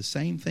us have the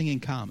same thing in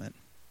common.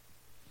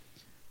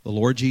 The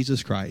Lord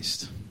Jesus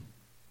Christ.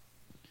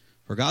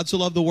 For God so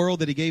loved the world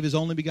that he gave his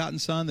only begotten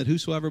Son, that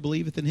whosoever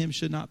believeth in him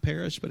should not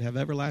perish, but have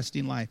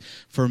everlasting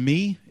life. For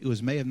me, it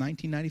was May of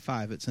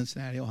 1995 at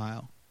Cincinnati,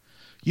 Ohio.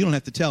 You don't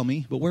have to tell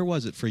me, but where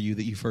was it for you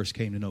that you first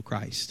came to know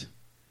Christ?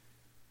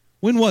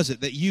 When was it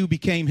that you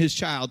became his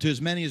child? To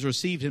as many as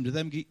received him, to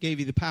them gave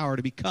he the power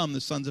to become the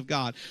sons of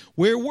God.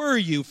 Where were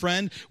you,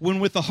 friend, when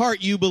with the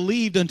heart you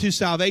believed unto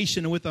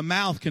salvation, and with the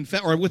mouth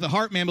or with the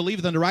heart man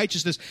believeth unto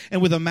righteousness,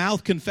 and with the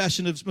mouth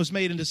confession was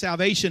made unto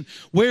salvation?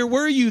 Where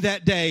were you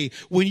that day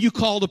when you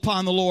called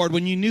upon the Lord,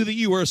 when you knew that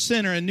you were a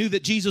sinner and knew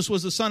that Jesus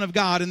was the Son of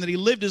God and that he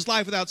lived his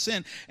life without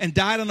sin and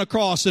died on the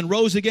cross and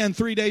rose again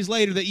 3 days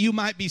later that you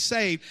might be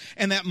saved?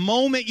 And that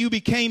moment you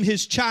became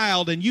his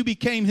child and you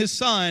became his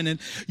son and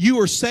you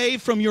were saved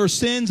from your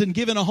sins and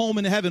given a home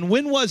in heaven.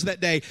 When was that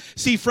day?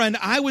 See, friend,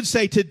 I would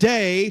say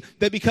today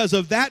that because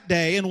of that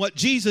day and what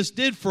Jesus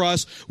did for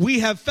us, we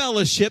have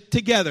fellowship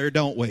together,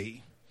 don't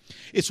we?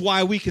 It's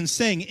why we can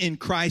sing in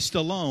Christ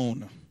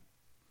alone.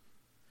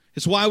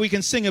 It's why we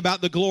can sing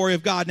about the glory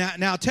of God. Now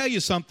I'll tell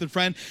you something,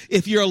 friend.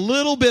 If you're a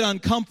little bit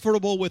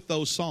uncomfortable with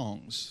those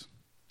songs,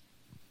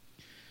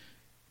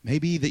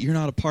 maybe that you're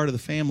not a part of the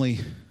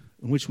family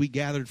in which we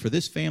gathered for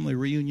this family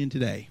reunion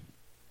today.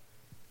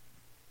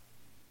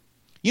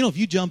 You know, if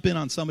you jump in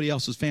on somebody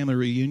else's family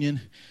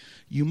reunion,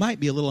 you might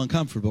be a little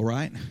uncomfortable,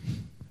 right?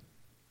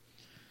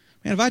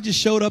 Man, if I just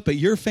showed up at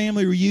your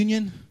family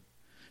reunion,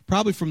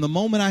 probably from the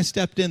moment I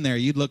stepped in there,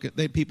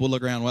 people would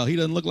look around, well, he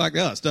doesn't look like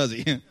us, does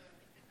he?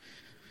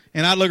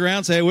 And I'd look around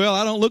and say, well,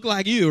 I don't look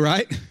like you,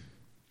 right?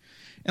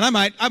 And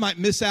I might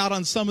miss out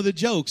on some of the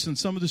jokes and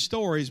some of the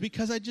stories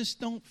because I just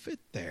don't fit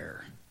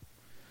there.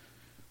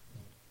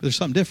 But there's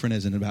something different,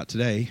 isn't it, about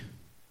today?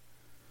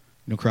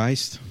 You know,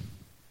 Christ.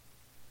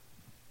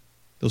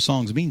 Those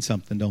songs mean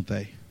something, don't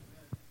they?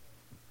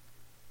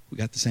 We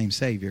got the same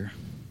Savior.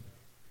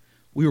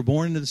 We were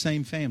born into the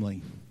same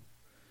family.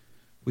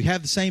 We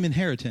have the same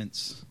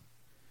inheritance.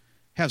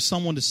 Have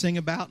someone to sing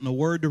about and a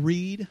word to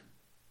read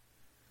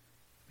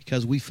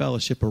because we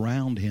fellowship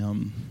around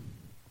Him.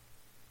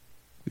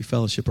 We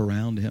fellowship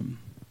around Him.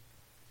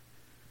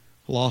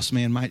 A lost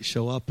man might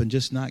show up and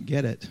just not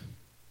get it.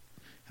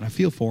 And I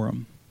feel for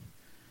them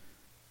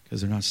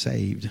because they're not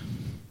saved.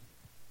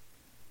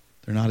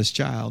 They're not His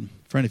child.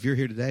 Friend, if you're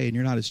here today and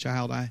you're not His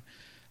child,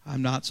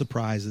 I'm not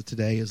surprised that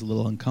today is a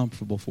little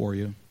uncomfortable for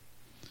you.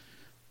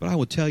 But I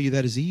will tell you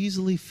that is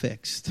easily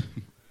fixed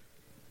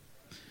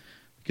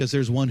because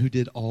there's one who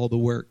did all the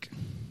work.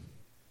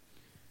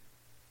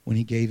 When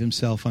He gave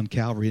Himself on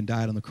Calvary and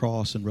died on the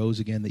cross and rose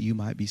again that you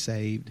might be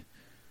saved,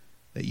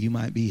 that you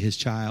might be His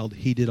child,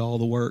 He did all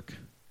the work.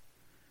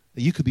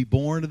 That you could be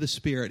born of the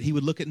Spirit. He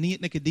would look at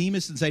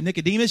Nicodemus and say,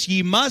 Nicodemus,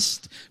 ye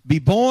must be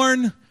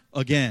born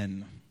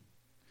again.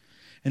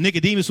 And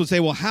Nicodemus would say,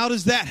 well, how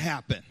does that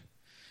happen?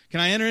 Can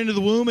I enter into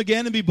the womb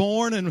again and be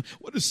born? And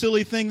what a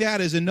silly thing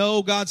that is. And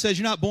no, God says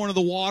you're not born of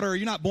the water.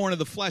 You're not born of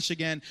the flesh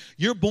again.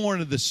 You're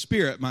born of the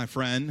Spirit, my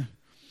friend.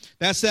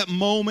 That's that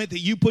moment that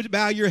you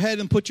bow your head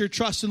and put your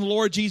trust in the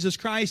Lord Jesus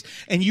Christ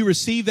and you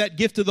receive that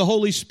gift of the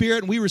Holy Spirit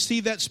and we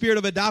receive that spirit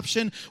of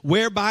adoption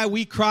whereby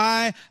we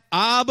cry,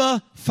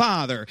 Abba,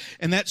 Father.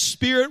 And that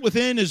spirit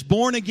within is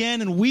born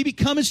again and we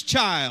become His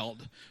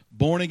child.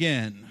 Born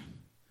again.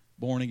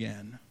 Born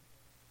again.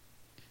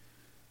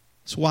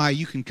 That's why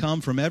you can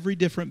come from every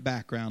different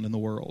background in the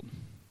world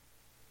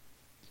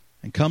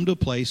and come to a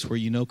place where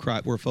you know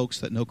Christ, where folks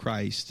that know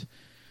Christ.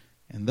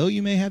 And though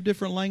you may have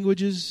different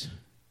languages,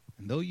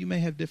 and though you may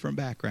have different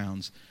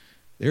backgrounds,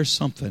 there's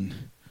something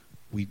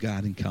we've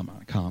got in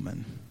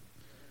common.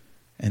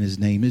 And His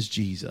name is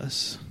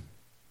Jesus.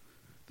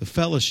 The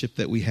fellowship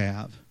that we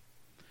have.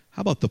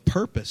 How about the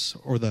purpose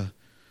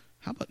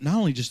how about not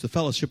only just the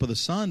fellowship of the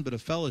Son, but a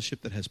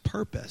fellowship that has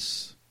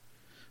purpose?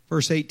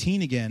 Verse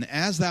 18 again,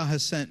 as Thou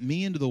hast sent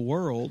me into the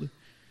world,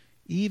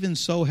 even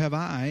so have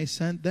I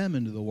sent them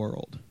into the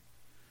world.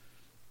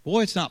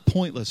 Boy, it's not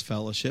pointless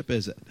fellowship,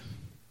 is it?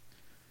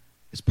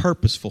 It's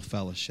purposeful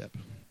fellowship.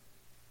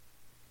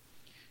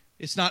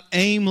 It's not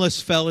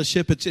aimless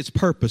fellowship, it's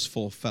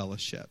purposeful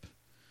fellowship.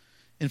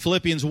 In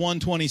Philippians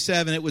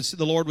 1:27,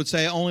 the Lord would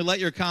say, only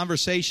let your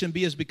conversation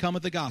be as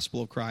becometh the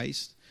gospel of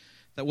Christ,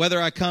 that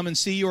whether I come and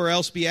see you or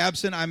else be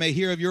absent, I may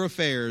hear of your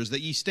affairs,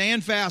 that ye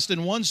stand fast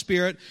in one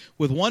spirit,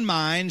 with one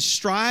mind,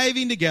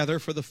 striving together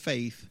for the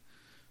faith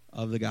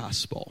of the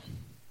gospel.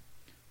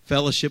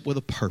 Fellowship with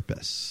a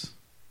purpose.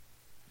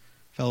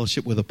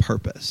 Fellowship with a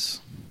purpose.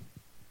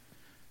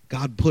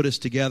 God put us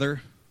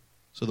together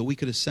so that we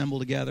could assemble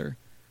together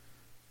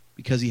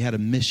because He had a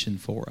mission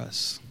for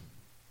us.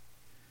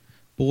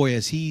 Boy,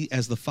 as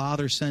the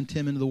Father sent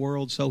Him into the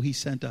world, so He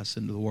sent us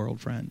into the world,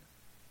 friend.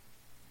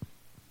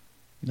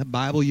 That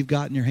Bible you've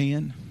got in your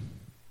hand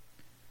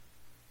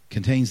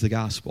contains the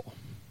gospel.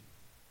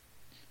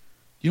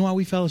 You know why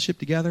we fellowship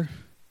together?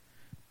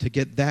 To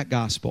get that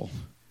gospel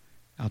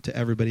out to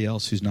everybody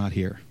else who's not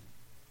here.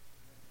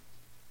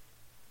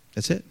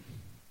 That's it.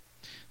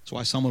 That's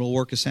why someone will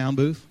work a sound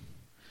booth.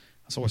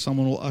 That's why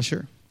someone will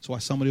usher. That's why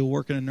somebody will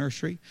work in a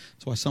nursery.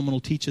 That's why someone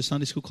will teach a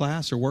Sunday school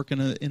class or work in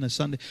a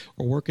Sunday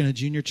or work in a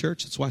junior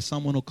church. That's why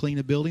someone will clean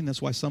a building.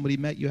 That's why somebody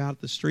met you out at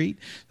the street.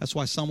 That's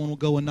why someone will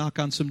go and knock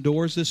on some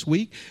doors this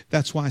week.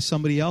 That's why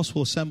somebody else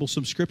will assemble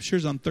some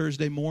scriptures on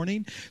Thursday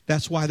morning.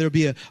 That's why there'll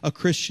be a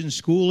Christian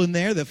school in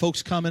there that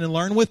folks come in and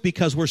learn with,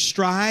 because we're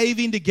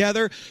striving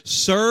together,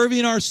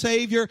 serving our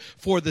Savior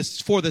for the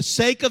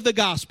sake of the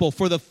gospel,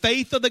 for the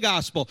faith of the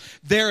gospel.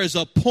 There is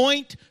a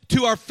point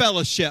to our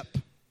fellowship.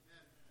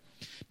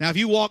 Now, if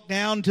you walk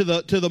down to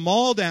the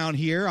mall down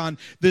here on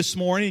this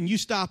morning and you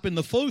stop in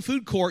the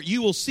food court,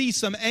 you will see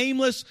some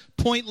aimless,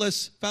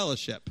 pointless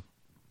fellowship.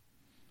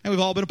 And we've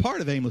all been a part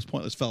of aimless,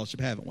 pointless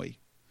fellowship, haven't we?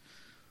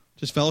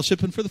 Just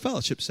fellowshipping for the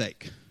fellowship's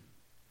sake.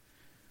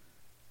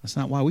 That's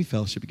not why we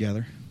fellowship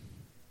together.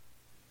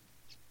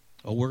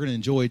 Oh, we're going to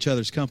enjoy each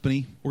other's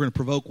company. We're going to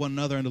provoke one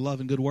another unto love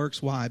and good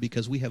works. Why?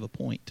 Because we have a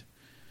point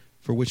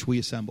for which we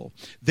assemble.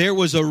 There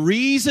was a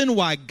reason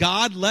why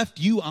God left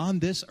you on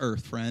this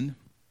earth, friend.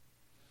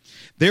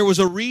 There was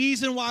a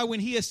reason why when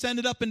He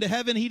ascended up into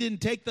heaven, He didn't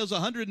take those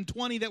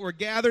 120 that were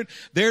gathered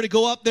there to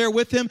go up there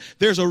with Him.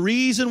 There's a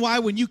reason why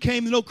when you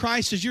came to know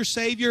Christ as your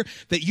Savior,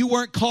 that you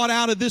weren't caught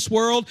out of this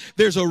world.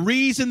 There's a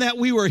reason that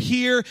we were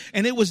here,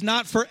 and it was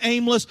not for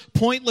aimless,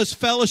 pointless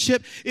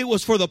fellowship. It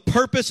was for the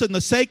purpose and the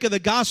sake of the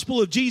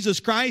gospel of Jesus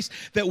Christ,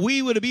 that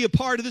we would be a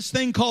part of this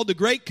thing called the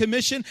Great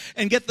Commission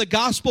and get the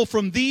gospel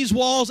from these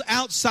walls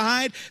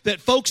outside, that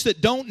folks that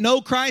don't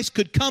know Christ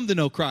could come to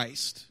know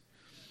Christ.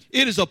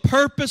 It is a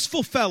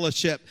purposeful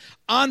fellowship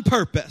on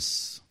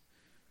purpose.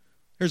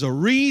 There's a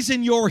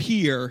reason you're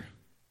here.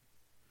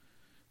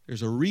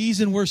 There's a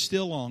reason we're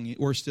still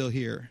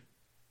here.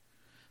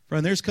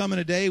 Friend, there's coming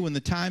a day when the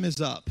time is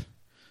up.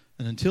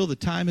 And until the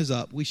time is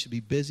up, we should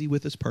be busy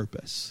with His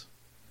purpose.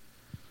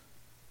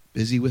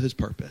 Busy with His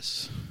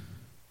purpose.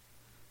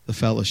 The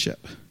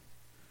fellowship.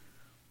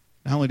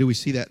 Not only do we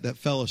see that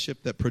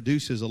fellowship that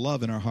produces a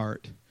love in our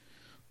heart.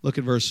 Look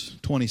at verse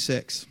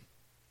 26.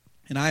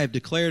 And I have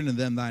declared unto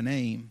them thy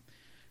name,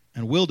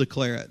 and will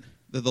declare it,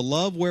 that the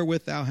love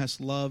wherewith thou hast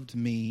loved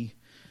me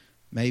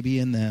may be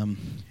in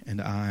them,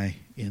 and I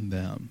in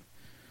them.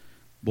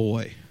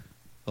 Boy,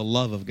 the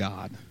love of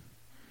God.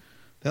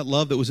 That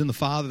love that was in the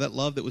Father, that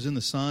love that was in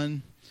the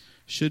Son,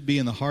 should be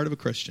in the heart of a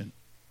Christian.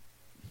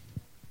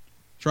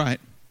 That's right.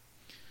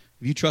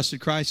 If you trusted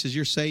Christ as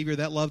your Savior,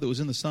 that love that was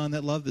in the Son,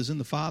 that love that was in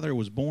the Father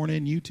was born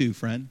in you too,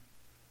 friend.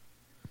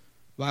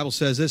 The Bible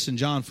says this in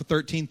John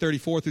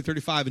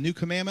 13:34-35, a new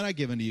commandment I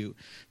give unto you,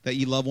 that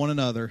ye love one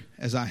another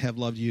as I have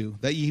loved you.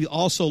 That ye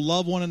also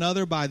love one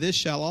another, by this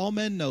shall all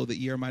men know that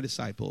ye are my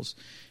disciples,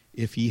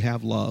 if ye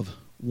have love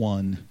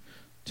one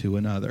to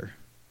another.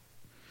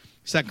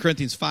 2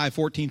 Corinthians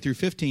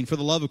 5:14-15, for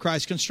the love of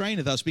Christ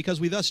constraineth us, because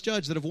we thus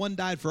judge that if one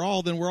died for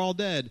all, then we're all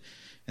dead.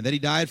 And that he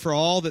died for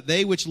all, that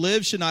they which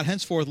live should not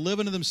henceforth live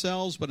unto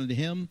themselves, but unto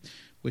him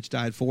which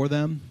died for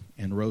them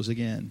and rose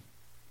again.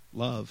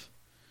 Love.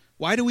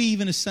 Why do we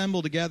even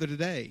assemble together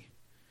today?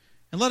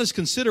 And let us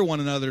consider one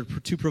another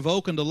to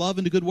provoke unto love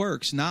and to good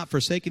works, not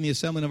forsaking the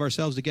assembling of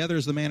ourselves together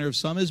as the manner of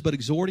some is, but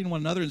exhorting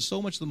one another, and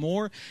so much the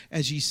more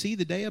as ye see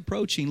the day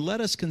approaching.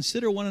 Let us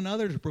consider one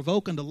another to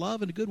provoke unto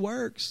love and to good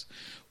works.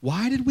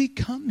 Why did we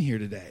come here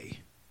today?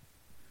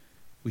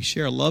 We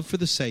share a love for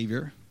the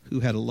Savior,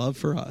 who had a love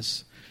for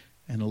us,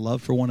 and a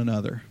love for one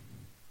another.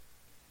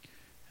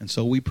 And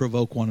so we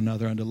provoke one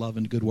another unto love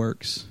and good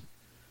works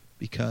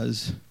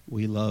because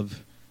we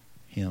love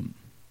him.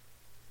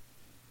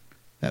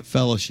 That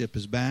fellowship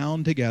is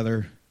bound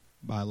together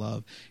by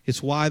love.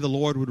 It's why the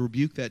Lord would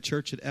rebuke that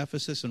church at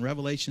Ephesus in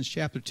Revelation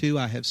chapter 2.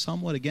 I have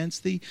somewhat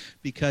against thee,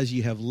 because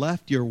ye have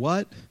left your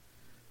what?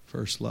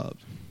 First love.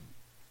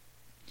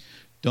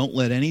 Don't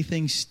let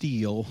anything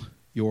steal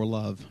your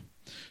love.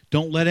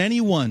 Don't let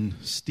anyone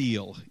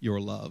steal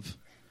your love.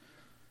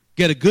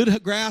 Get a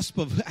good grasp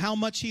of how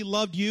much he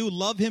loved you,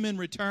 love him in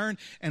return,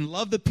 and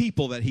love the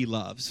people that he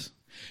loves.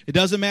 It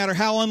doesn't matter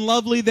how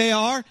unlovely they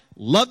are,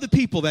 love the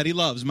people that he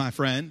loves, my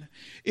friend.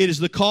 It is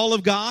the call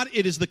of God.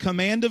 It is the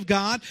command of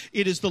God.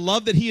 It is the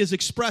love that he has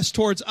expressed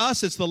towards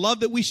us. It's the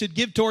love that we should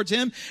give towards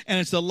him, and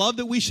it's the love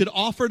that we should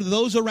offer to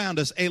those around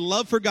us, a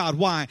love for God.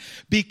 Why?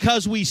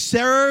 Because we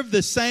serve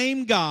the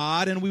same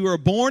God, and we were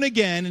born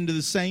again into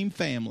the same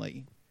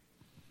family.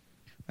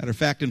 Matter of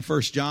fact, in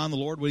 1 John, the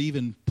Lord would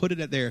even put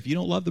it there. If you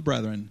don't love the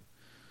brethren,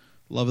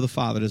 love of the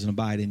Father doesn't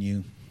abide in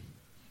you.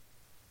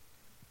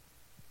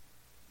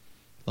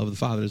 Love of the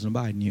Father doesn't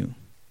abide in you.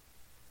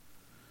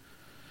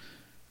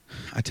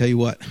 I tell you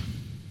what,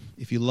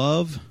 if you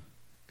love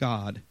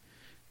God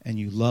and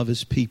you love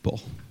his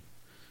people,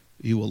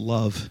 you will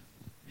love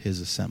his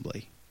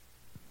assembly.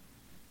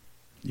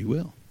 You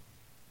will.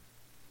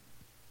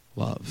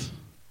 Love.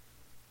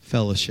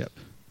 Fellowship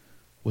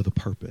with a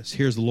purpose.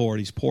 Here's the Lord.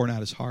 He's pouring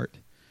out his heart.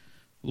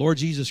 Lord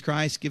Jesus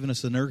Christ giving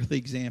us an earthly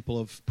example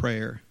of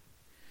prayer.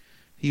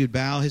 He would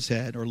bow his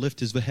head or lift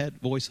his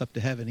voice up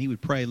to heaven. He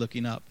would pray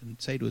looking up and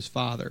say to his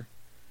Father.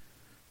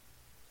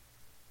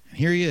 And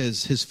here he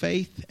is. His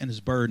faith and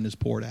his burden is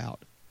poured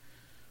out.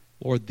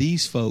 Lord,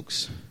 these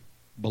folks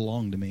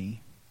belong to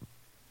me.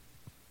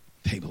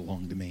 They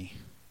belong to me.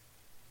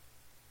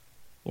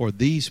 Lord,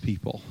 these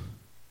people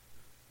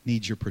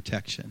need your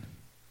protection.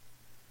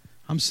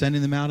 I'm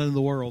sending them out into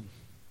the world.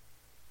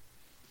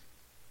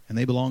 And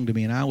they belong to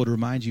me. And I would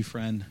remind you,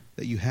 friend,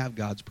 that you have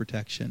God's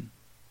protection.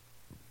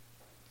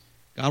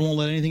 God won't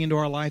let anything into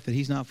our life that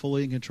he's not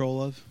fully in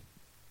control of.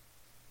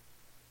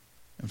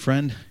 And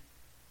friend,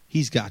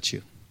 he's got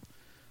you.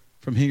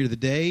 From here to the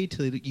day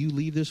till you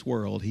leave this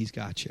world, he's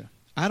got you.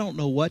 I don't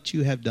know what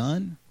you have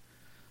done,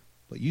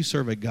 but you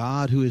serve a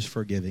God who is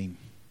forgiving.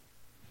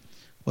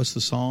 What's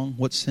the song?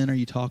 What sin are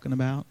you talking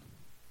about?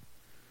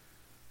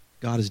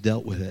 God has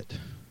dealt with it.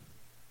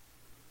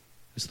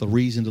 It's the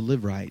reason to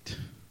live right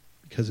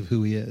because of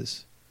who he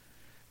is.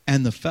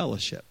 And the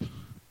fellowship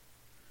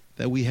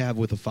that we have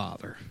with the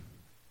Father.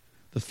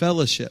 The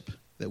fellowship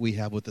that we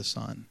have with the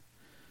Son.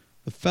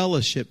 The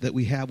fellowship that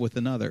we have with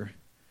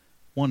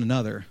one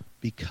another,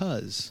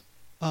 because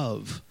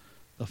of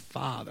the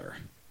Father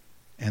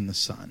and the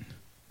Son.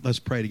 Let's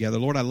pray together.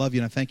 Lord, I love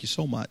you and I thank you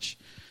so much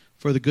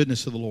for the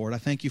goodness of the Lord. I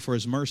thank you for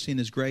his mercy and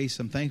his grace.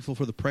 I'm thankful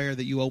for the prayer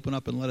that you open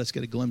up and let us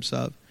get a glimpse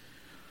of.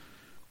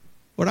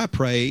 Lord, I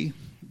pray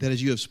that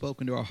as you have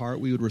spoken to our heart,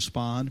 we would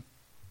respond.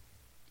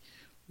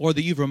 Lord,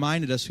 that you've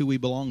reminded us who we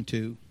belong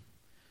to.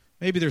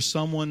 Maybe there's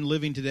someone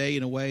living today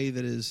in a way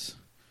that is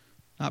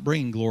not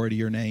bringing glory to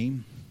your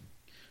name.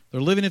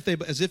 They're living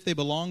as if they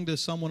belong to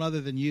someone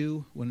other than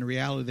you, when in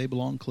reality they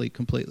belong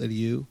completely to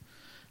you.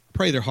 I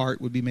pray their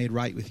heart would be made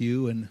right with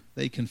you, and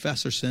they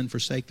confess their sin,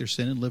 forsake their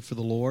sin, and live for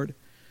the Lord.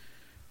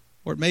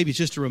 Or maybe it's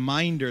just a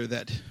reminder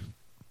that,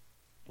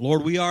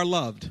 Lord, we are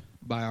loved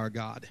by our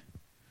God.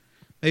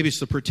 Maybe it's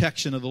the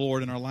protection of the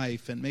Lord in our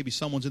life, and maybe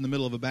someone's in the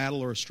middle of a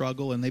battle or a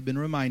struggle, and they've been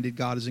reminded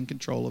God is in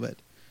control of it.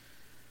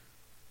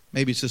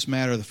 Maybe it's this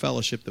matter of the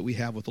fellowship that we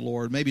have with the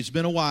Lord. Maybe it's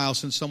been a while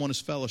since someone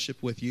has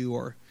fellowshiped with you,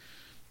 or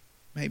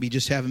maybe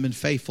just haven't been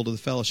faithful to the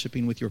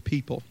fellowshipping with your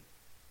people.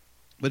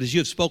 But as you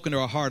have spoken to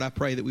our heart, I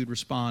pray that we'd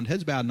respond.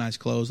 Heads bowed and eyes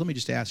closed. Let me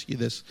just ask you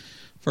this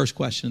first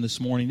question this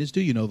morning is,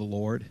 do you know the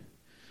Lord?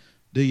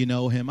 Do you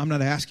know Him? I'm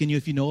not asking you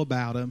if you know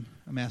about Him.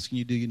 I'm asking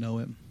you, do you know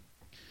Him?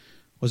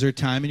 Was there a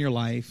time in your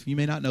life, you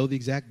may not know the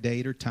exact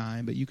date or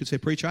time, but you could say,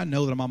 preacher, I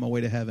know that I'm on my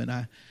way to heaven.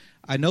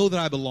 I know that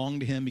I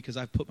belong to Him because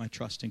I've put my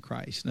trust in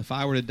Christ. And if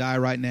I were to die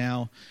right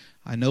now,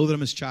 I know that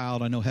I'm His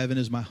child. I know heaven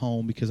is my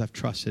home because I've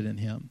trusted in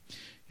Him.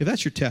 If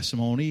that's your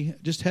testimony,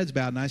 just heads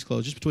bowed and eyes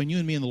closed, just between you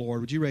and me and the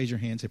Lord, would you raise your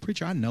hand and say,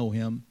 preacher, I know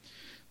Him.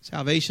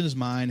 Salvation is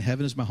mine.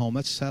 Heaven is my home.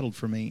 That's settled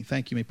for me.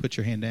 Thank you. You may put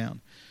your hand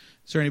down.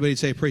 Is there anybody who'd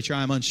say, preacher,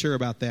 I'm unsure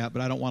about that,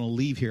 but I don't want to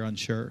leave here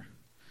unsure.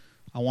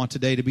 I want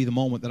today to be the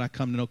moment that I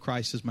come to know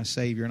Christ as my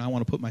Savior, and I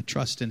want to put my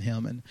trust in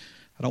Him, and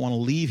I don't want to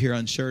leave here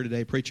unsure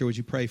today. Preacher, would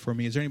you pray for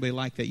me? Is there anybody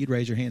like that? You'd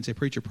raise your hand and say,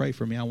 preacher, pray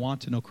for me. I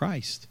want to know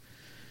Christ.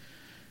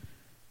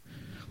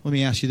 Let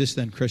me ask you this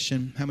then,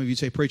 Christian. How many of you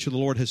say, preacher, the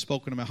Lord has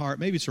spoken to my heart?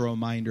 Maybe it's a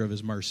reminder of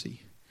His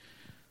mercy.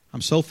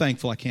 I'm so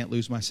thankful I can't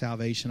lose my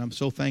salvation. I'm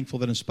so thankful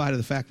that in spite of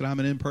the fact that I'm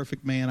an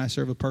imperfect man, I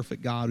serve a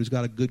perfect God who's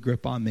got a good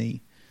grip on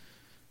me.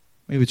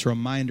 Maybe it's a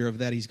reminder of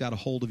that He's got a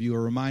hold of you, a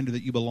reminder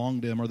that you belong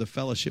to Him or the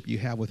fellowship you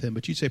have with Him.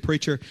 But you say,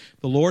 preacher,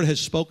 the Lord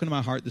has spoken to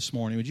my heart this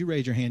morning. Would you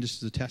raise your hand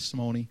just as a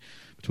testimony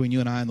between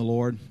you and I and the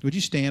Lord? Would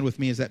you stand with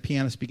me as that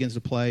pianist begins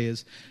to play?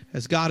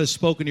 As God has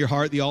spoken to your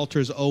heart, the altar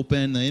is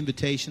open, the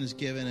invitation is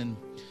given, and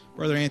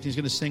Brother Anthony's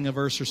going to sing a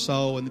verse or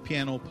so, and the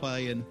piano will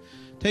play, and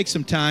take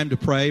some time to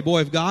pray.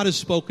 Boy, if God has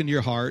spoken to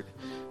your heart,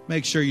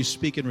 make sure you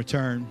speak in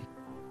return.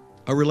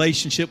 A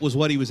relationship was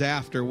what He was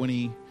after when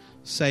He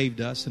saved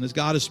us. And as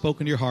God has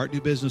spoken to your heart,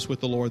 do business with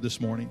the Lord this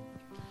morning.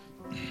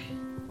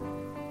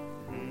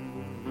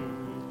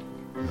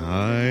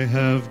 I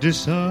have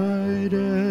decided